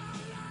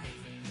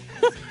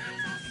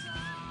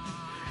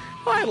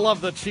 I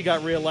love that she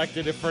got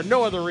reelected, if for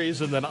no other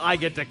reason than I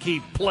get to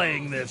keep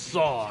playing this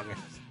song.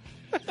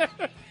 I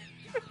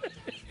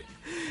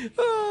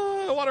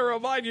want to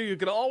remind you, you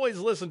can always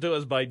listen to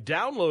us by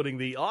downloading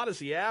the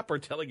Odyssey app or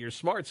telling your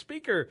smart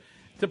speaker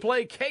to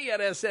play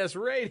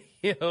KNSS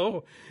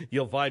Radio.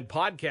 You'll find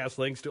podcast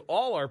links to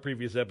all our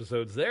previous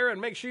episodes there, and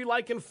make sure you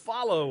like and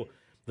follow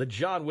the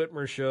John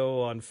Whitmer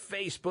Show on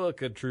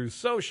Facebook and True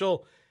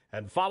Social,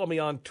 and follow me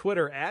on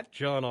Twitter at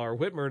John R.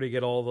 Whitmer to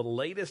get all the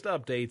latest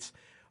updates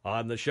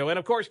on the show. And,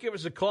 of course, give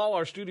us a call.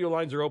 Our studio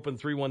lines are open,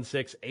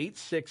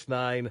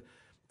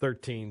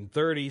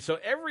 316-869-1330. So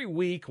every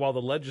week while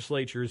the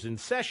legislature is in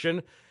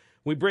session,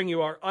 we bring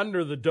you our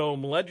Under the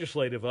Dome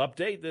legislative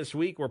update. This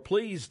week, we're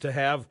pleased to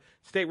have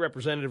State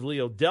Representative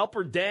Leo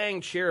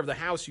Delperdang, chair of the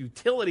House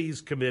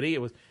Utilities Committee.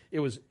 It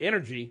was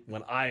energy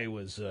when I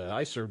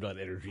served on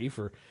energy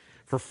for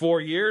for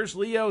 4 years.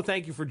 Leo,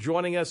 thank you for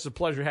joining us. It's a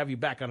pleasure to have you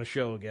back on the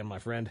show again, my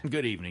friend.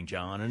 Good evening,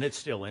 John. And it's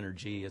still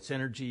energy. It's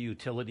energy,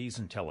 utilities,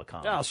 and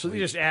telecom. Oh, so you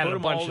just added a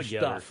bunch of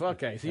stuff.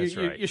 Okay, so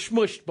you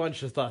smushed a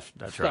bunch of stuff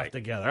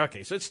together.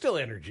 Okay, so it's still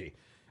energy.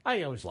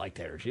 I always liked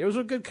energy. It was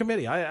a good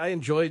committee. I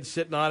enjoyed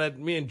sitting on it.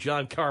 Me and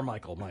John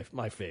Carmichael,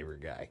 my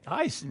favorite guy.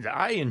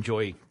 I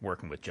enjoy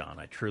working with John.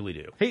 I truly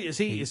do. Hey, is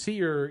he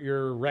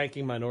your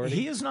ranking minority?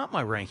 He is not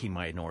my ranking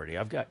minority.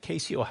 I've got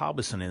Casey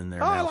O'Halbison in there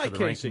now I like for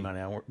the Casey.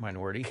 ranking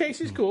minority.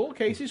 Casey's cool.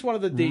 Casey's one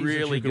of the D's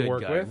really that you can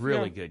work guy, with.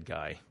 Really good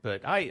guy.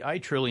 But I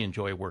truly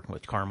enjoy working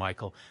with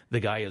Carmichael. The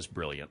guy is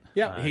brilliant.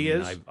 Yeah, he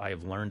is. I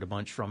have learned a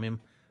bunch from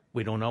him.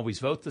 We don't always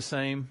vote the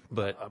same,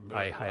 but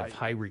I have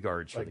high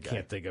regards for the guy. I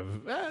can't think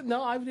of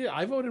no.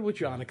 I voted with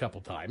John a couple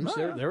times.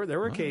 There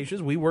were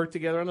occasions we worked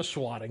together on a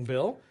swatting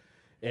bill,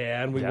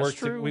 and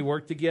we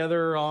worked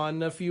together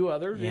on a few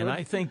others. And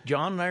I think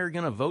John and I are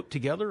going to vote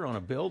together on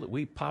a bill that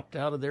we popped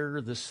out of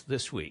there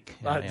this week.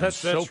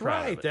 That's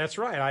right. That's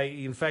right.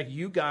 In fact,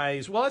 you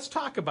guys. Well, let's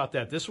talk about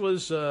that. This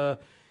was.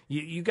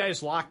 You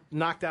guys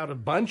knocked out a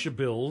bunch of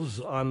bills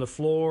on the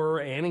floor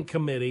and in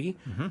committee.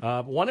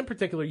 Mm-hmm. One in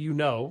particular,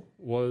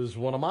 was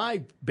one of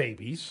my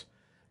babies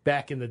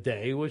back in the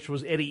day, which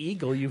was Eddie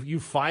Eagle.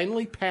 You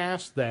finally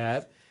passed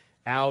that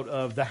out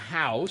of the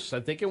House.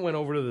 I think it went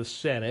over to the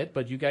Senate,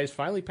 but you guys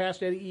finally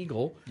passed Eddie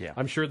Eagle. Yeah.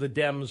 I'm sure the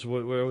Dems,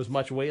 there was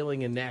much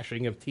wailing and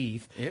gnashing of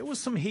teeth. It was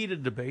some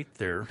heated debate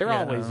there. There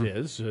always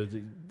is.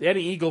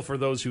 Eddie Eagle, for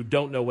those who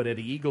don't know what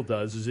Eddie Eagle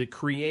does, is it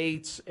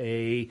creates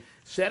a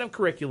set of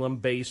curriculum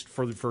based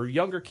for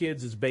younger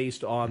kids. Is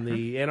based on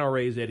the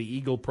NRA's Eddie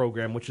Eagle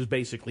program, which is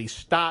basically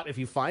stop. If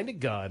you find a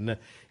gun,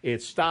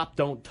 it's stop,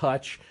 don't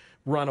touch,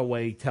 run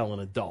away, tell an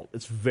adult.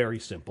 It's very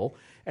simple.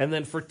 And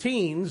then for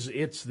teens,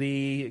 it's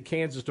the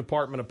Kansas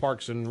Department of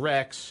Parks and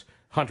Rec's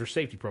hunter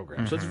safety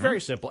program. So it's very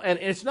simple. And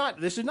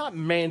this is not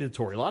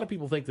mandatory. A lot of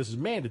people think this is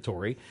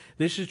mandatory.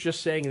 This is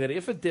just saying that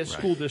if a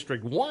school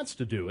district wants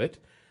to do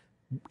it,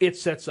 it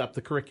sets up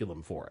the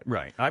curriculum for it.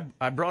 Right.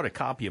 I brought a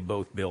copy of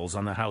both bills.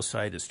 On the House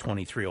side, it's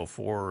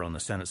 2304. On the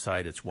Senate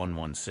side, it's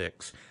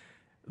 116.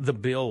 The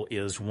bill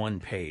is one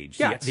page.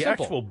 Yeah, the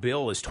actual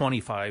bill is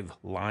 25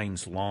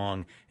 lines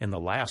long, and the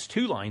last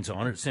 2 lines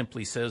on it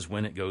simply says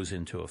when it goes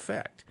into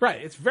effect.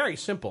 Right. It's very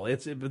simple.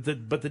 But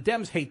the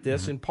Dems hate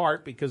this in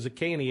part because the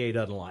KNEA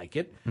doesn't like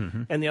it,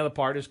 and the other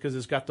part is because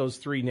it's got those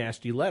 3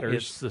 nasty letters.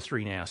 It's the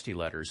 3 nasty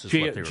letters.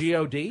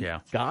 G-O-D? Yeah.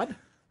 God?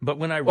 But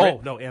when I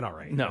read... no,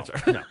 NRA. No.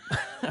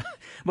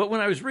 But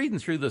when I was reading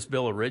through this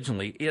bill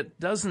originally, it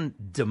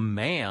doesn't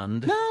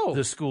demand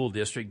the school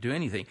district do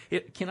anything.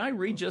 Can I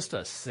read just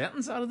a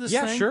sentence out of this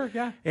thing? Yeah, sure,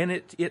 yeah.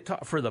 And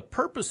for the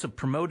purpose of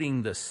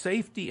promoting the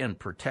safety and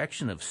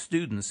protection of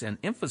students and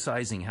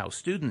emphasizing how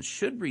students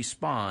should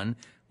respond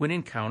when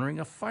encountering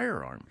a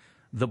firearm,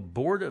 the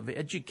Board of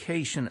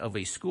Education of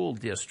a school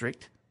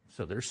district...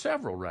 So there's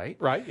several, right?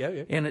 Right,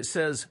 yeah. And it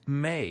says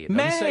may. It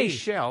may. doesn't say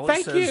shall.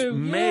 Thank it says you.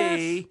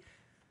 may... Yes.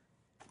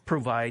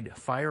 Provide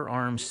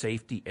firearm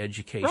safety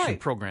education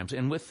programs.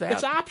 And with that...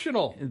 It's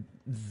optional.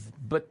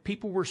 But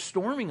people were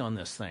storming on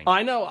this thing.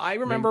 I know. I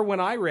remember when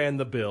I ran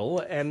the bill,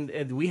 and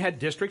we had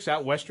districts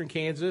out western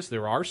Kansas.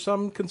 There are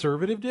some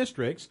conservative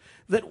districts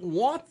that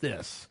want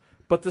this.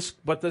 But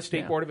the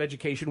State Board of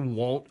Education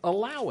won't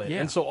allow it. Yeah.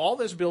 And so all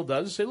this bill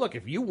does is say, look,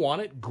 if you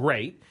want it,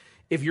 great.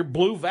 If you're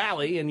Blue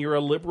Valley and you're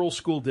a liberal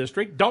school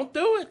district, don't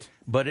do it.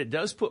 But it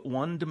does put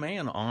one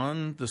demand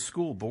on the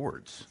school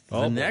boards.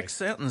 The next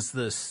sentence,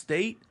 the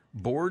State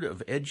Board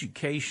of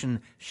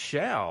Education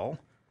shall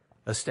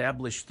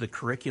establish the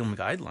curriculum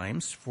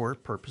guidelines for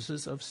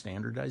purposes of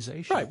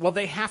standardization. Right. Well,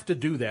 they have to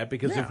do that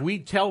because if we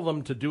tell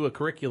them to do a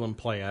curriculum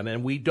plan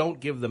and we don't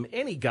give them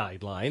any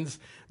guidelines,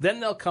 then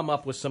they'll come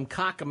up with some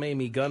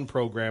cockamamie gun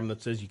program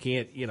that says you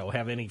can't,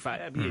 have any.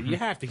 You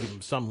have to give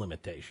them some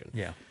limitation.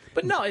 Yeah.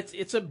 But no,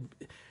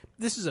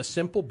 this is a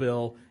simple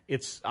bill.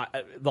 It's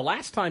the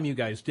last time you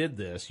guys did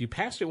this, you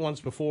passed it once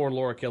before.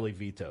 Laura Kelly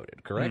vetoed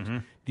it, correct?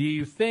 What do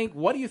you think?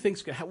 What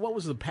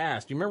was the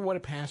pass? Do you remember what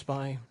it passed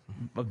by?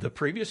 The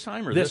previous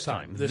time or this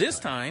time? This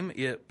time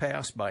it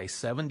passed by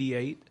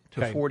 78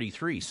 to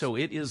 43. So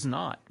it is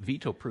not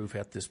veto proof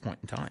at this point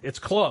in time. It's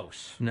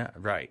close. No,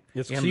 right.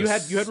 So you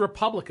had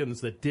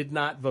Republicans that did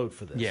not vote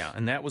for this. Yeah,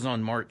 and that was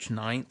on March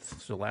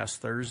 9th, so last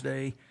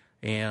Thursday,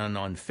 and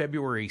on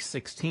February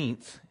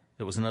 16th.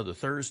 It was another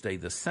Thursday.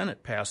 The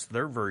Senate passed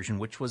their version,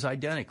 which was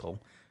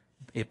identical.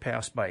 It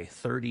passed by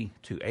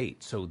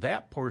 30-8. So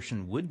that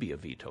portion would be a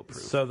veto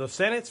proof. So the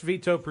Senate's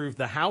veto proof.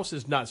 The House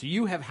is not. So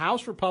you have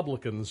House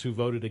Republicans who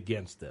voted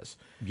against this.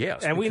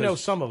 Yes. And we know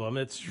some of them.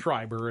 It's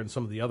Schreiber and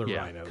some of the other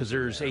rhinos. Because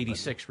there's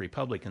 86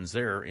 Republicans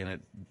there, and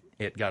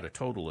it got a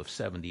total of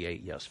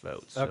 78 yes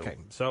votes. So. Okay.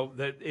 So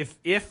that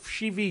if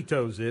she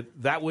vetoes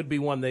it, that would be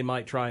one they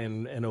might try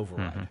and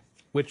override,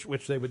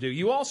 which they would do.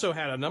 You also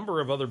had a number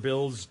of other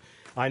bills.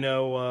 I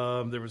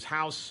know there was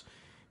House.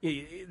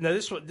 Now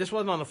this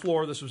wasn't on the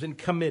floor. This was in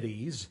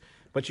committees.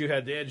 But you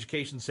had the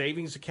education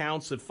savings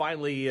accounts that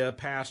finally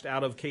passed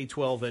out of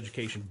K-12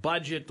 education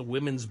budget, the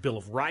Women's Bill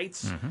of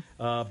Rights,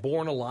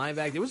 Born Alive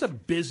Act. It was a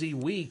busy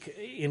week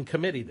in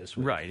committee this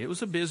week. Right. It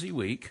was a busy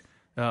week.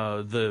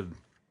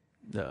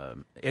 The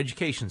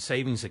education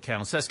savings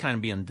accounts, that's kind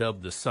of being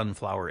dubbed the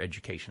Sunflower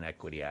Education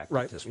Equity Act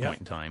at this point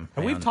in time.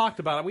 And we've talked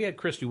about it. We had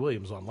Christy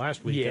Williams on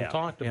last week and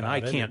talked about it. And I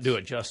can't do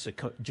it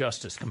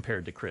justice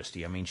compared to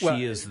Christy. I mean,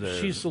 she's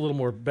a little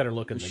more better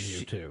looking than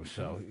you, too.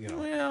 So, you know.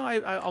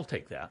 Well, I'll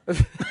take that.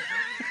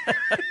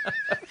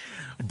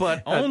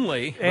 But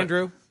only...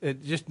 Andrew,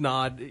 just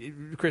nod.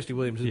 Christy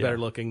Williams is better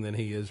looking than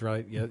he is,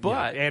 right? Yeah,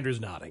 but Andrew's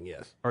nodding,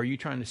 yes. Are you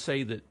trying to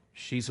say that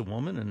she's a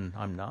woman and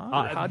I'm not?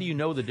 Or how do you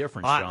know the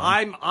difference,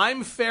 John?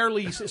 I'm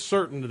fairly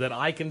certain that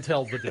I can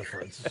tell the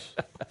difference.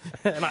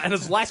 and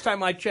as last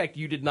time I checked,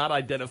 you did not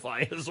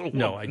identify as a woman.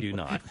 No, I do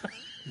not.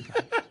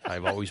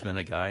 I've always been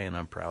a guy, and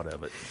I'm proud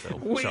of it.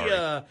 So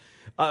sorry.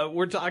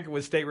 We're talking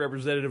with State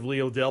Representative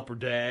Leo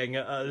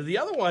Delperdang. The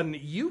other one,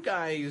 you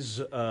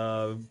guys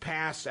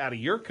passed out of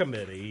your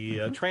committee,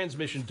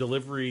 transmission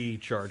delivery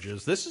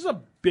charges. This is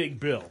a big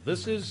bill.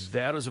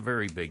 That is a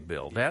very big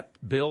bill. That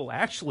bill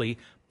actually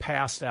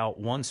passed out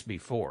once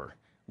before.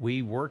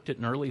 We worked it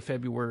in early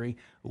February.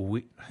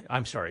 We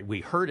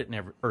heard it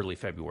in early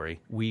February.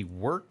 We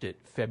worked it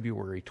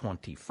February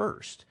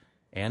 21st,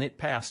 and it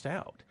passed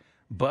out.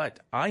 But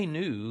I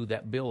knew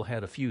that bill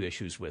had a few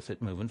issues with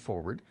it moving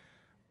forward,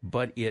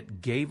 but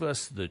it gave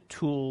us the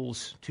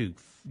tools to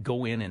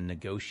go in and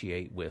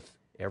negotiate with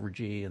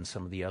Evergy and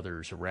some of the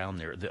others around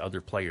there, the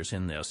other players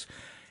in this.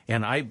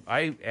 And I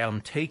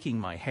am taking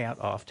my hat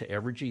off to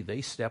Evergy.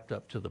 They stepped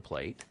up to the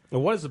plate.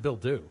 Well, what does the bill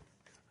do?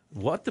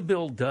 What the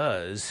bill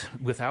does,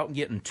 without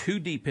getting too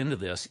deep into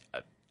this,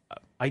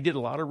 I did a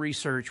lot of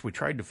research. We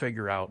tried to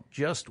figure out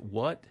just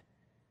what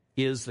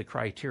is the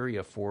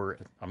criteria for,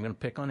 I'm going to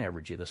pick on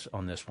Evergy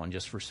on this one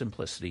just for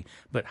simplicity,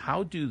 but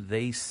how do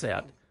they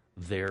set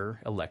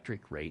their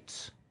electric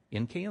rates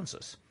in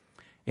Kansas?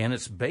 And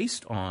it's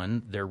based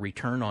on their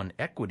return on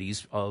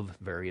equities of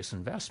various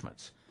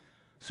investments.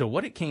 So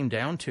what it came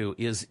down to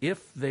is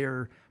if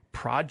their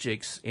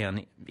projects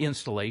and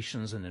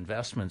installations and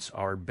investments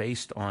are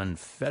based on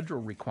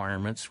federal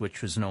requirements,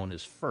 which is known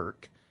as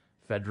FERC,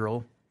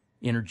 Federal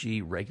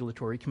Energy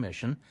Regulatory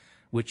Commission,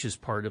 which is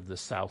part of the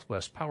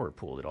Southwest Power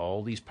Pool that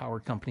all these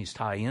power companies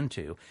tie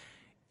into.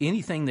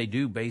 Anything they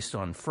do based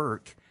on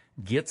FERC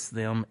gets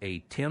them a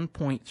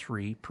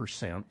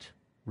 10.3%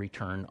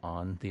 return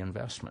on the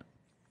investment.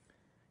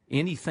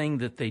 Anything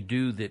that they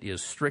do that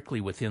is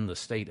strictly within the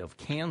state of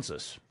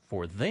Kansas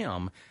for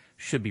them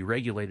should be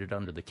regulated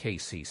under the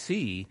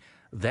KCC.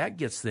 That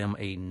gets them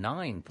a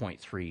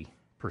 9.3%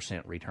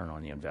 return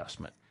on the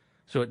investment.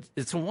 So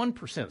it's a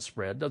 1%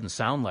 spread. Doesn't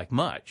sound like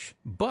much,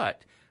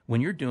 but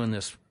when you're doing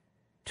this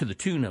to the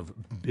tune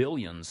of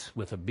billions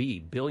with a B,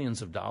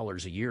 billions of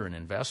dollars a year in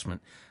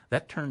investment,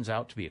 that turns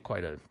out to be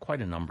quite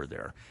a number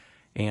there.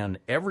 And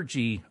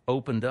Evergy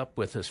opened up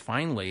with us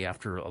finally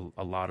after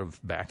a lot of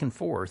back and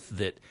forth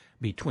that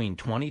between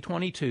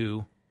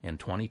 2022 and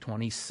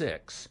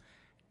 2026,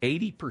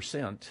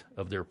 80%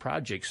 of their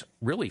projects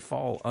really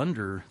fall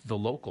under the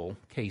local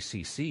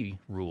KCC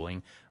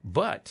ruling,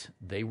 but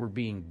they were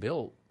being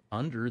built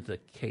under the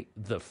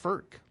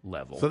FERC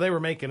level. So they were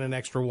making an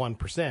extra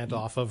 1%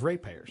 off of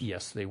ratepayers.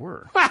 Yes, they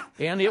were.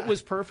 And it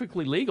was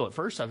perfectly legal. At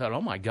first I thought, oh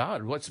my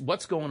God,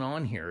 what's going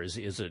on here? Is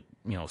it,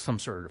 some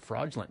sort of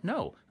fraudulent?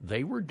 No,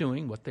 they were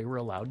doing what they were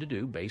allowed to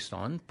do based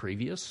on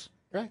previous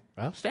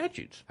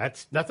statutes.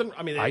 That's nothing.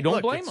 I mean, I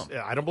don't blame them.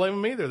 I don't blame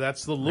them either.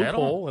 That's the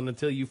loophole, and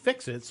until you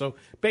fix it. So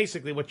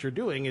basically what you're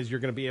doing is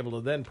you're going to be able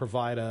to then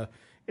provide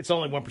it's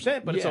only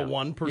 1%, but it's a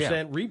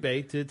 1%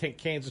 rebate to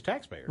Kansas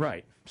taxpayers.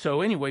 Right.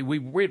 So anyway,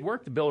 we had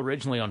worked the bill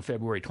originally on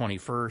February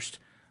 21st,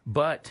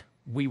 but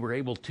we were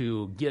able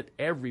to get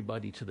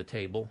everybody to the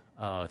table.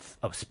 A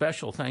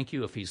special thank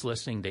you, if he's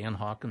listening, Dan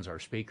Hawkins, our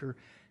speaker.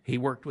 He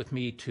worked with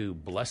me to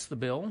bless the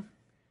bill.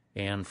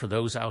 And for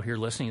those out here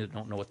listening that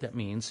don't know what that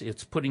means,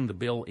 it's putting the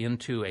bill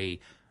into a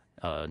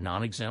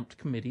non-exempt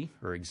committee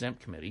or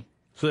exempt committee.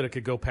 So that it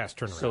could go past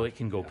turnaround. So it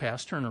can go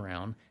past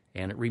turnaround,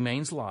 and it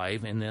remains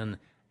live. And then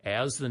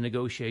as the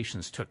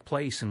negotiations took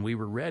place and we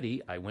were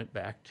ready, I went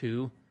back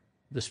to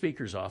the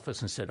Speaker's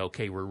office and said,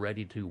 okay, we're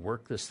ready to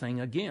work this thing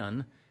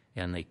again.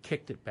 And they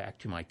kicked it back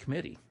to my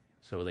committee.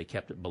 So they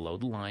kept it below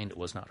the line. It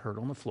was not heard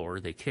on the floor.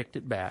 They kicked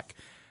it back.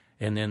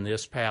 And then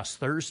this past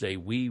Thursday,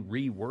 we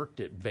reworked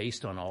it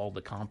based on all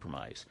the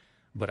compromise.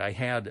 But I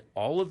had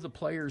all of the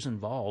players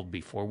involved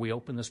before we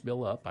opened this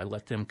bill up. I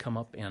let them come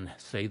up and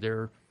say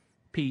their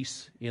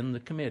piece in the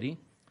committee.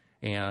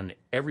 And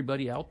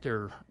everybody out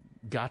there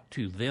got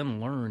to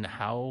then learn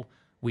how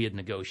we had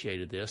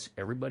negotiated this.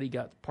 Everybody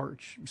got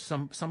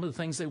some of the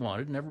things they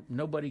wanted.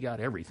 Nobody got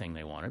everything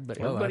they wanted, but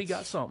everybody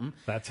got something.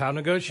 That's how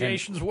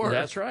negotiations work.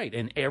 That's right.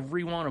 And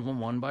every one of them,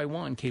 one by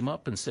one, came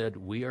up and said,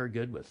 we are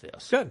good with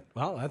this. Good.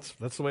 Well,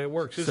 that's the way it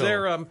works. Is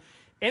there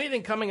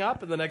anything coming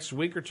up in the next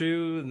week or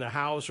two in the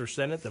House or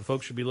Senate that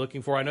folks should be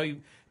looking for? I know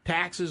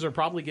taxes are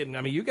probably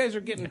you guys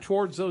are getting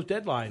towards those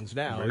deadlines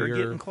now. We're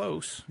getting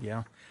close,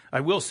 yeah. I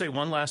will say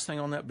one last thing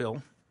on that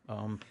bill.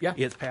 Yeah.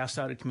 It's passed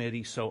out of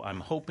committee, so I'm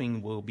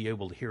hoping we'll be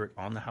able to hear it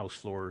on the House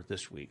floor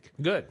this week.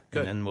 Good.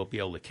 And then we'll be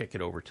able to kick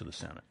it over to the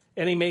Senate.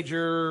 Any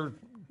major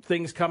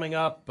things coming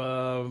up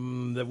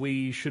that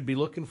we should be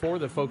looking for,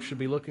 that folks should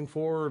be looking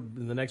for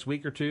in the next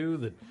week or two,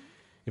 that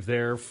if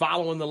they're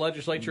following the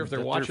legislature, if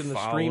they're watching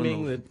the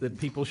streaming, that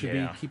people should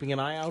be keeping an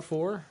eye out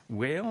for?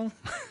 Well,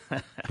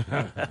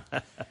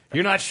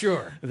 you're not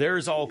sure.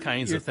 There's all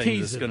kinds of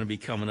things that's going to be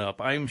coming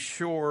up. I'm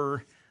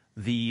sure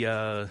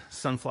the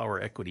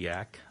Sunflower Equity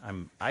Act,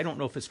 I don't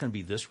know if it's going to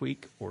be this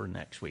week or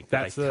next week.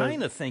 That's I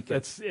kind of think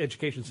that's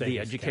education savings.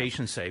 The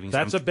education savings.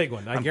 That's a big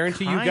one. I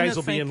guarantee you guys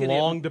will be in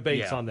long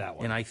debates on that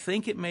one. And I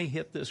think it may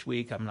hit this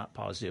week. I'm not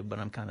positive, but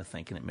I'm kind of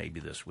thinking it may be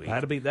this week.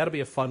 That'll be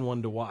a fun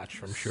one to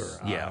watch, I'm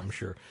sure. Yeah, I'm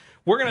sure.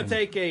 We're going to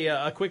take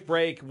a quick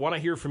break. Want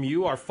to hear from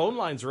you. Our phone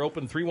lines are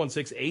open,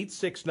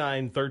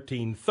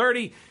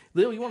 316-869-1330.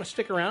 Lil, you want to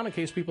stick around in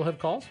case people have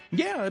calls?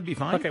 Yeah, that'd be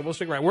fine. Okay, we'll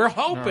stick around. We're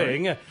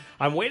hoping.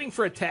 I'm waiting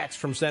for a text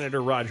from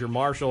Senator Roger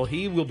Marshall.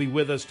 He will be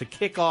with us to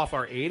kick off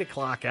our 8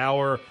 o'clock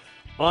hour,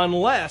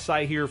 unless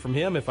I hear from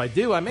him. If I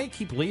do, I may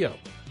keep Leo.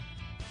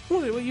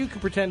 Well, you can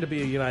pretend to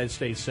be a United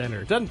States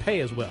senator. It doesn't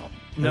pay as well.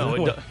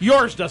 No,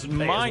 yours doesn't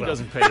pay Mine as well.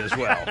 doesn't pay as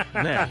well.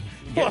 Nah,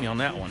 get me on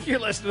that one. You're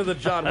listening to the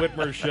John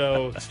Whitmer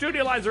Show.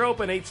 Studio lines are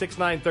open,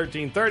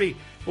 869-1330.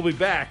 We'll be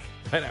back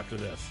right after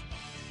this.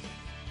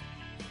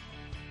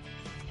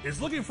 Is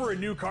looking for a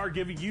new car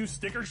giving you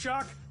sticker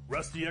shock?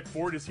 Rusty Eck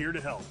Ford is here to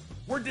help.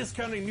 We're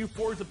discounting new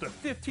Fords up to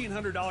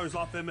 $1,500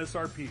 off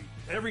MSRP.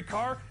 Every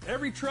car,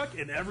 every truck,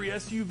 and every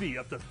SUV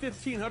up to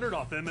 $1,500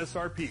 off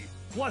MSRP.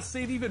 Plus,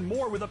 save even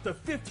more with up to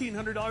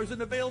 $1,500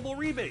 in available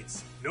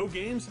rebates. No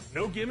games,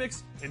 no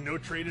gimmicks, and no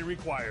trade-in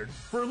required.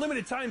 For a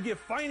limited time, get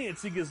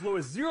financing as low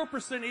as 0%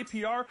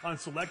 APR on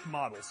select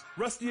models.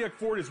 Rusty Eck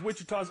Ford is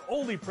Wichita's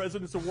only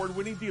President's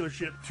Award-winning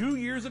dealership, 2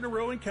 years in a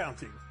row and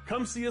counting.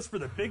 Come see us for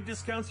the big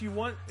discounts you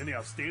want and the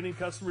outstanding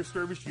customer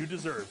service you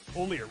deserve.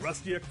 Only at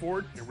Rusty Eck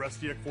Ford and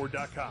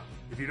RustyEckFord.com.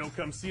 If you don't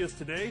come see us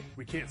today,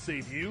 we can't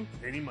save you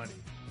any money.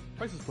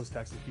 Prices plus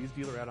tax and fees,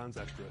 dealer add-ons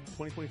extra.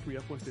 2023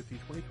 F-150,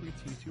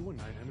 23T219,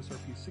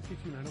 MSRP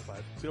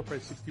 $62,905, sale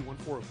price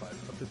 $61,405.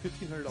 Up to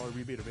 $1,500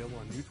 rebate available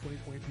on new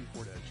 2023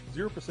 Ford Edge.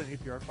 0%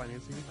 APR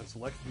financing on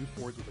select new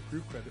Fords with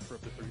approved credit for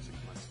up to 36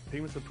 months.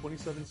 Payments of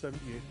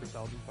 $27.78 per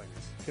thousand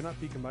finance. Cannot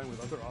be combined with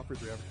other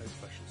offers or advertised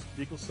specials.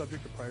 Vehicles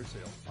subject to prior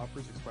sale.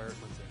 Offers expire at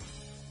month's end.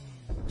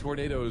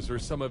 Tornadoes are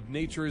some of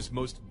nature's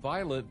most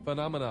violent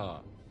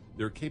phenomena.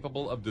 They're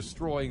capable of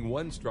destroying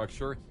one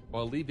structure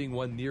while leaving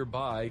one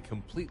nearby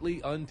completely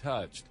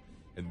untouched.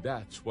 And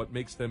that's what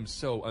makes them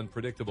so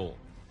unpredictable.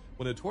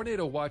 When a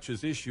tornado watch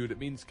is issued, it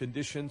means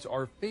conditions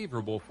are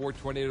favorable for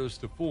tornadoes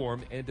to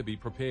form and to be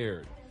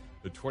prepared.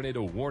 The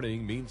tornado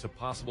warning means a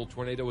possible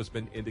tornado has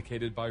been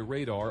indicated by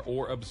radar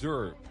or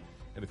observed.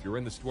 And if you're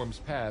in the storm's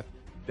path,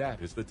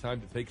 that is the time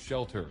to take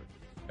shelter.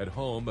 At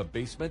home, a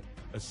basement,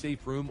 a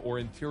safe room, or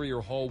interior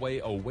hallway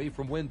away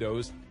from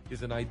windows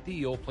is an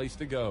ideal place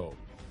to go.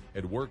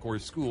 At work or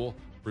school,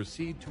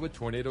 proceed to a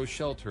tornado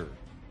shelter.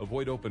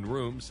 Avoid open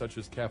rooms such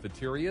as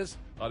cafeterias,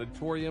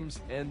 auditoriums,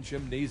 and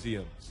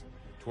gymnasiums.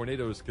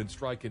 Tornadoes can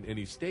strike in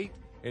any state,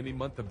 any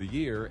month of the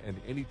year,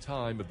 and any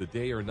time of the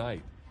day or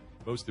night.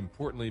 Most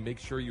importantly, make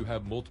sure you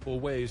have multiple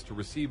ways to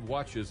receive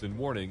watches and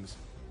warnings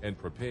and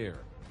prepare.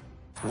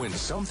 When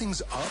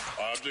something's up,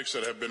 objects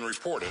that have been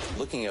reported.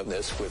 Looking at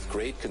this with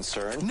great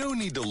concern. No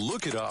need to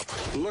look it up.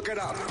 Look it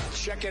up.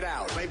 Check it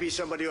out. Maybe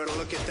somebody ought to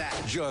look at that.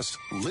 Just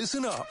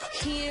listen up.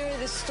 Hear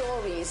the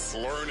stories.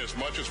 Learn as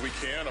much as we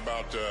can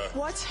about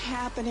what's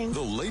happening. The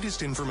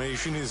latest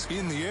information is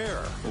in the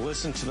air.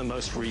 Listen to the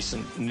most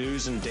recent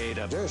news and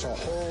data. There's a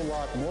whole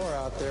lot more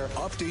out there.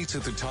 Updates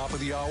at the top of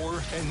the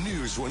hour and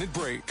news when it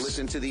breaks.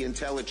 Listen to the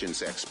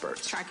intelligence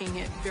experts. Tracking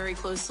it very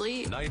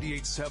closely.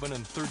 98.7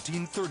 and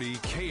 1330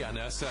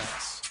 KNSS.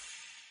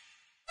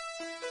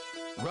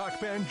 Rock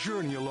band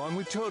Journey along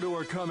with Toto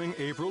are coming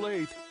April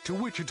 8th to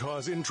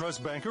Wichita's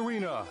Intrust Bank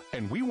Arena.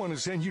 And we want to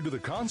send you to the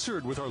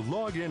concert with our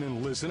Login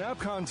and Listen app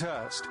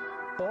contest.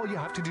 All you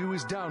have to do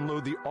is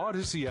download the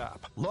Odyssey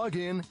app, log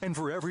in, and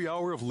for every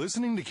hour of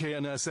listening to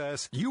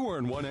KNSS, you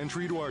earn one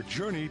entry to our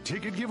Journey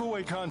ticket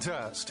giveaway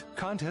contest.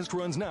 Contest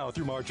runs now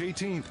through March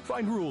 18th.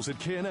 Find rules at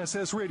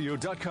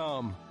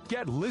knssradio.com.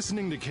 Get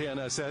listening to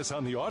KNSS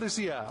on the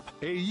Odyssey app,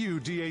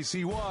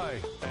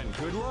 AUDACY. And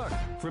good luck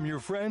from your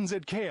friends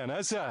at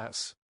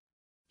KNSS.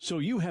 So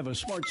you have a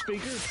smart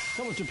speaker?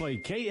 Tell it to play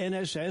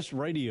KNSS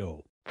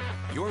Radio.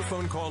 Your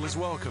phone call is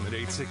welcome at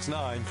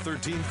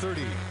 869-1330.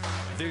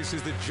 This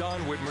is the John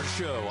Whitmer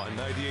Show on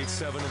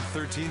 98.7 and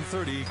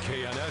 1330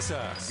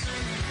 KNSS.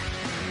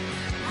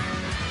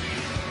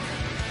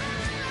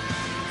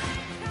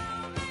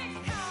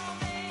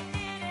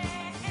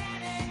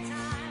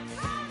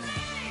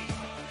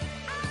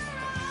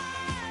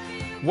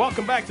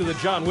 Welcome back to the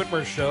John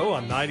Whitmer Show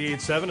on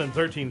 98.7 and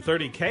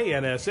 1330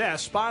 KNSS,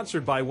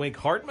 sponsored by Wink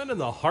Hartman and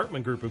the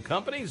Hartman Group of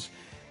Companies.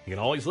 You can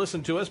always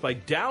listen to us by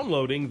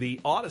downloading the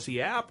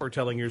Odyssey app or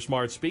telling your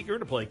smart speaker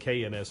to play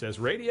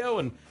KNSS Radio.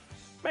 And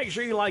Make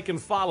sure you like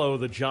and follow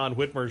the John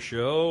Whitmer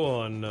Show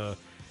on,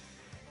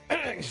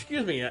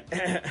 excuse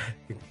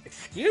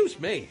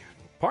me,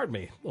 pardon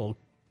me, a little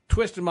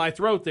twist in my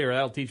throat there.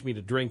 That'll teach me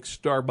to drink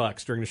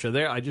Starbucks during the show.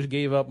 There, I just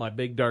gave up my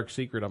big dark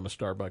secret. I'm a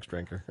Starbucks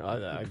drinker.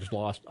 I just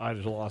lost,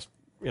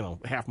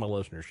 half my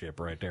listenership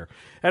right there.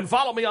 And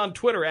follow me on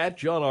Twitter at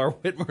John R.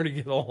 Whitmer to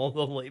get all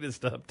the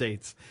latest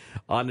updates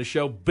on the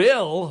show.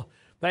 Bill,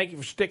 thank you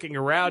for sticking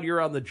around. You're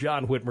on the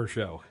John Whitmer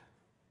Show.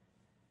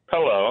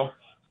 Hello.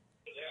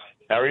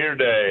 How are you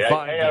today?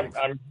 I'm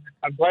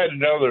glad to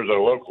know there's a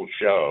local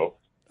show.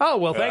 Oh,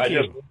 well, thank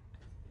you.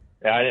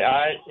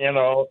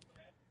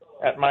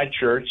 At my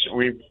church,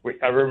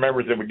 I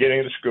remember at the beginning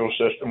of the school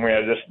system, we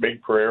had this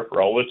big prayer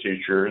for all the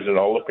teachers and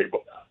all the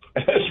people.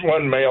 This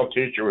one male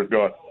teacher was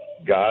going,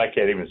 God, I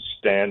can't even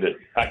stand it.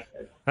 I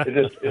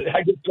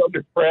get so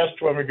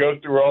depressed when we go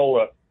through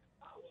all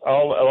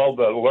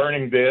the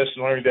learning this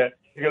and learning that.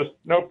 He goes,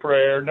 no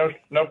prayer, no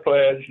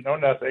pledge, no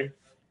nothing.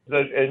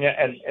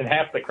 And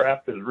half the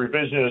crap is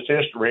revisionist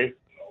history,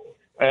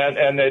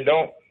 and they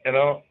don't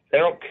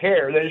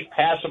care. They just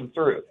pass them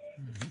through.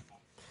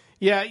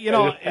 Yeah,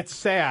 it's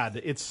sad.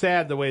 It's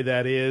sad the way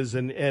that is,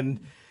 and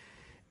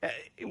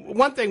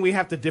one thing we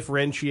have to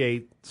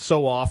differentiate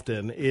so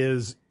often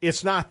is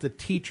it's not the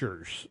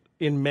teachers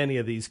in many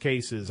of these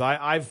cases.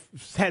 I've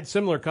had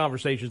similar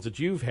conversations that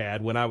you've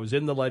had when I was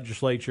in the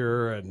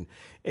legislature, and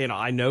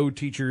I know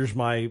teachers.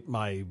 My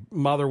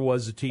mother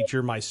was a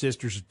teacher, my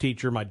sister's a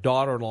teacher, my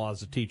daughter-in-law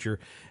is a teacher,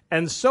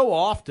 and so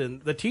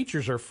often the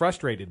teachers are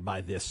frustrated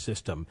by this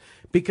system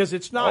because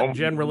it's not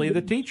generally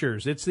the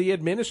teachers, it's the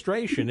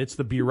administration, it's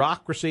the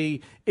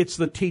bureaucracy, it's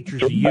the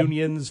teachers'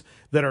 unions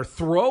that are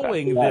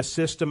throwing this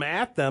system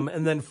at them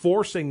and then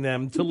forcing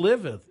them to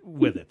live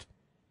with it.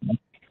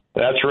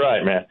 That's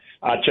right, man.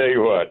 I tell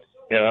you what,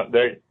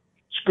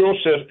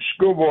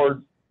 school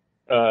board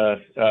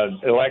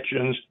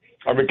elections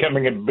are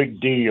becoming a big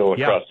deal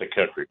across the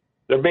country.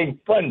 They're being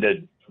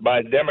funded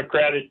by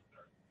Democratic,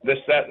 this,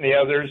 that, and the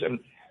others, and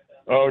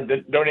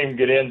don't even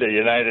get into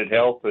United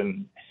Health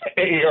and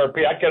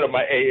AARP. I got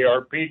my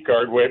AARP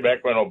card way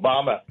back when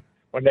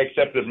they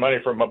accepted money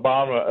from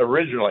Obama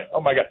originally.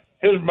 Oh my God,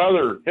 his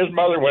mother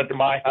went to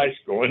my high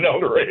school in El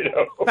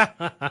Dorado.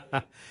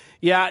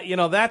 Yeah,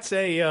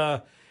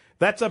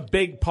 that's a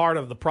big part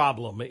of the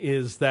problem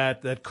is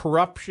that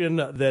corruption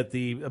that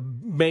the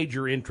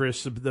major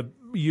interests, the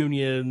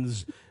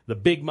unions, the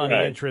big money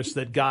interests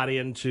that got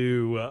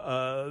into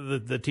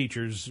the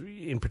teachers,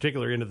 in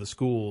particular into the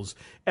schools.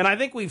 And I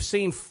think we've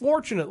seen,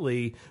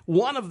 fortunately,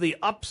 one of the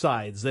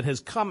upsides that has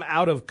come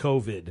out of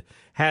COVID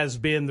has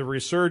been the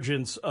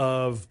resurgence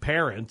of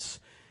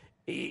parents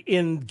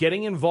in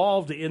getting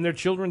involved in their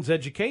children's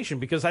education,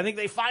 because I think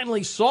they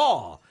finally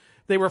saw.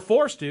 They were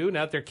forced to.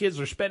 Now that their kids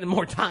are spending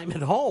more time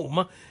at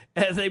home,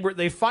 and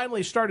they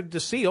finally started to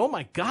see, oh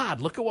my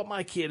God, look at what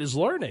my kid is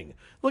learning.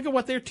 Look at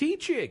what they're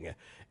teaching.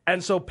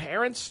 And so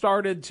parents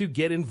started to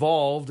get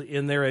involved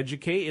in their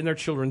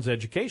children's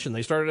education.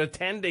 They started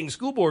attending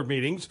school board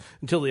meetings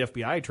until the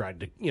FBI tried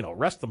to,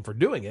 arrest them for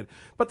doing it.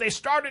 But they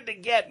started to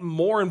get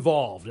more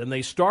involved, and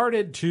they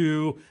started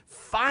to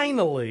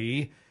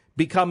finally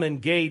become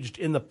engaged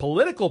in the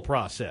political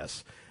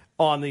process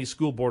on these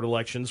school board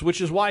elections,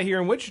 which is why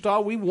here in Wichita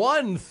we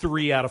won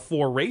 3 out of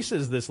 4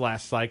 races this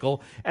last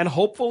cycle, and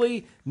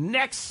hopefully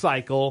next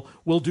cycle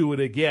we'll do it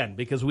again,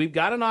 because we've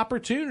got an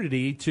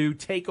opportunity to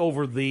take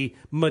over the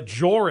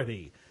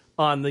majority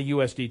on the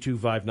USD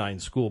 259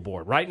 school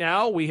board. Right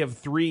now we have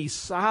 3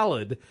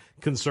 solid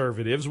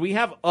conservatives. We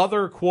have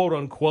other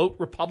quote-unquote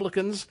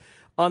Republicans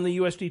on the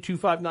USD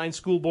 259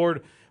 school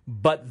board,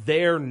 but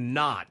they're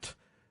not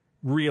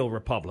real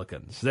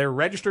Republicans. They're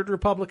registered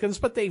Republicans,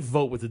 but they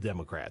vote with the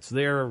Democrats.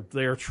 They're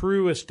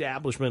true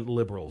establishment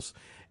liberals.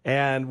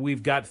 And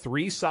we've got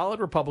 3 solid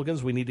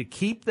Republicans. We need to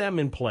keep them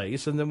in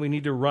place, and then we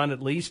need to run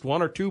at least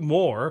 1 or 2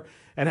 more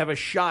and have a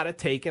shot at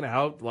taking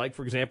out, like,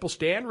 for example,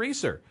 Stan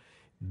Reeser.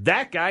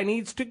 That guy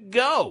needs to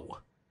go.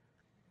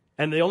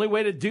 And the only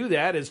way to do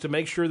that is to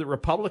make sure that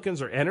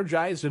Republicans are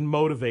energized and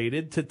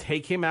motivated to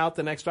take him out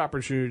the next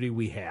opportunity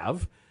we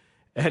have.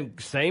 And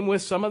same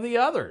with some of the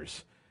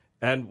others.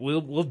 And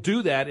we'll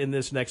do that in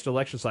this next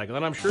election cycle.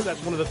 And I'm sure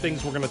that's one of the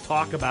things we're going to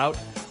talk about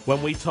when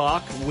we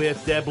talk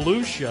with Deb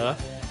Lucia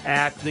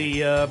at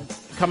the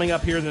coming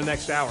up here in the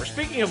next hour.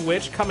 Speaking of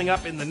which, coming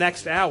up in the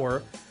next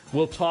hour,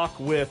 we'll talk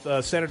with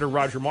Senator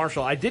Roger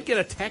Marshall. I did get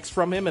a text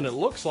from him, and it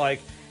looks like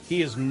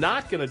he is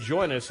not going to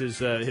join us.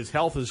 His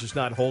health is just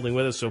not holding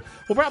with us. So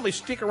we'll probably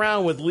stick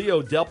around with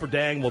Leo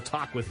Delperdang. We'll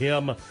talk with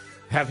him,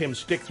 have him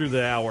stick through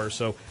the hour.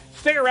 So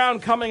stick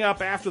around. Coming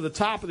up after the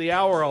top of the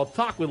hour, I'll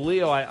talk with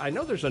Leo. I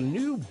know there's a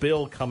new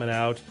bill coming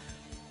out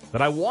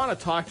that I want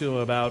to talk to him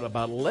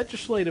about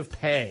legislative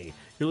pay.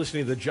 You're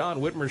listening to the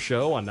John Whitmer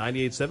Show on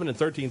 98.7 and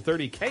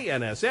 1330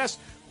 KNSS,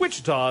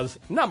 Wichita's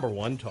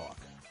 #1 talk.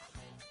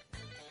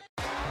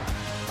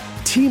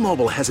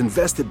 T-Mobile has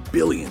invested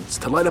billions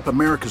to light up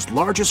America's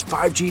largest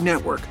 5G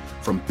network,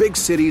 from big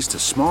cities to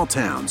small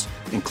towns,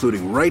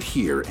 including right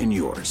here in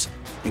yours.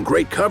 And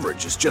great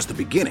coverage is just the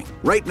beginning.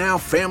 Right now,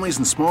 families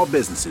and small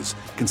businesses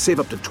can save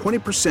up to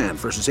 20%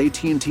 versus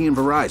AT&T and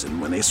Verizon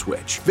when they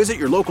switch. Visit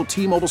your local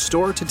T-Mobile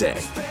store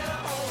today.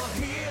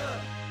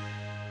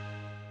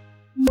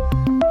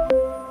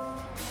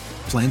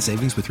 Plan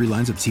savings with 3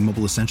 lines of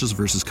T-Mobile Essentials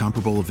versus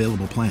comparable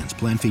available plans.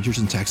 Plan features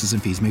and taxes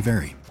and fees may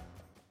vary.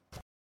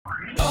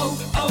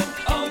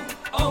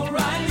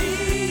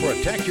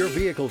 Protect your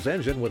vehicle's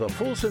engine with a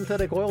full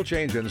synthetic oil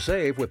change and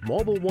save with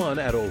Mobil 1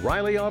 at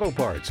O'Reilly Auto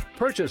Parts.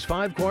 Purchase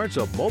 5 quarts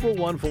of Mobil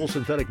 1 full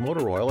synthetic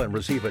motor oil and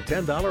receive a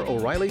 $10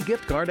 O'Reilly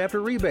gift card after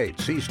rebate.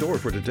 See store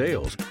for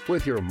details.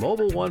 With your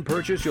Mobil 1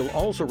 purchase, you'll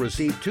also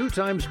receive 2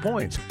 times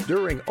points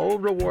during O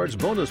Rewards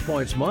Bonus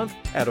Points Month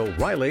at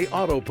O'Reilly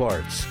Auto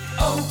Parts.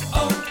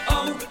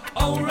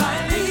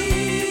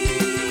 O'Reilly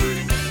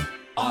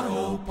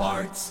Auto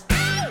Parts.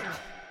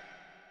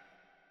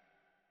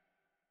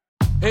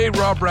 Hey,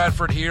 Rob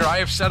Bradford here. I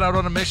have set out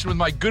on a mission with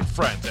my good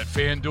friends at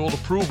FanDuel to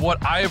prove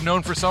what I have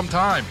known for some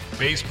time.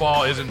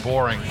 Baseball isn't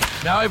boring.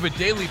 Now I have a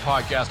daily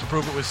podcast to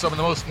prove it with some of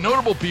the most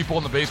notable people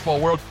in the baseball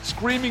world,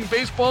 screaming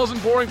baseball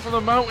isn't boring from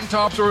the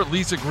mountaintops, or at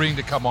least agreeing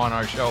to come on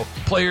our show.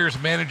 Players,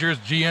 managers,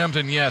 GMs,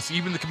 and yes,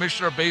 even the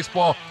commissioner of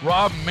baseball,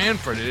 Rob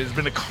Manfred. It has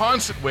been a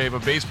constant wave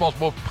of baseball's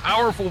most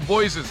powerful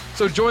voices.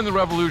 So join the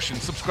revolution.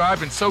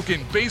 Subscribe and soak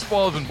in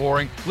Baseball Isn't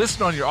Boring.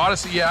 Listen on your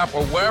Odyssey app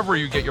or wherever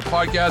you get your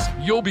podcasts.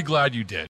 You'll be glad you did.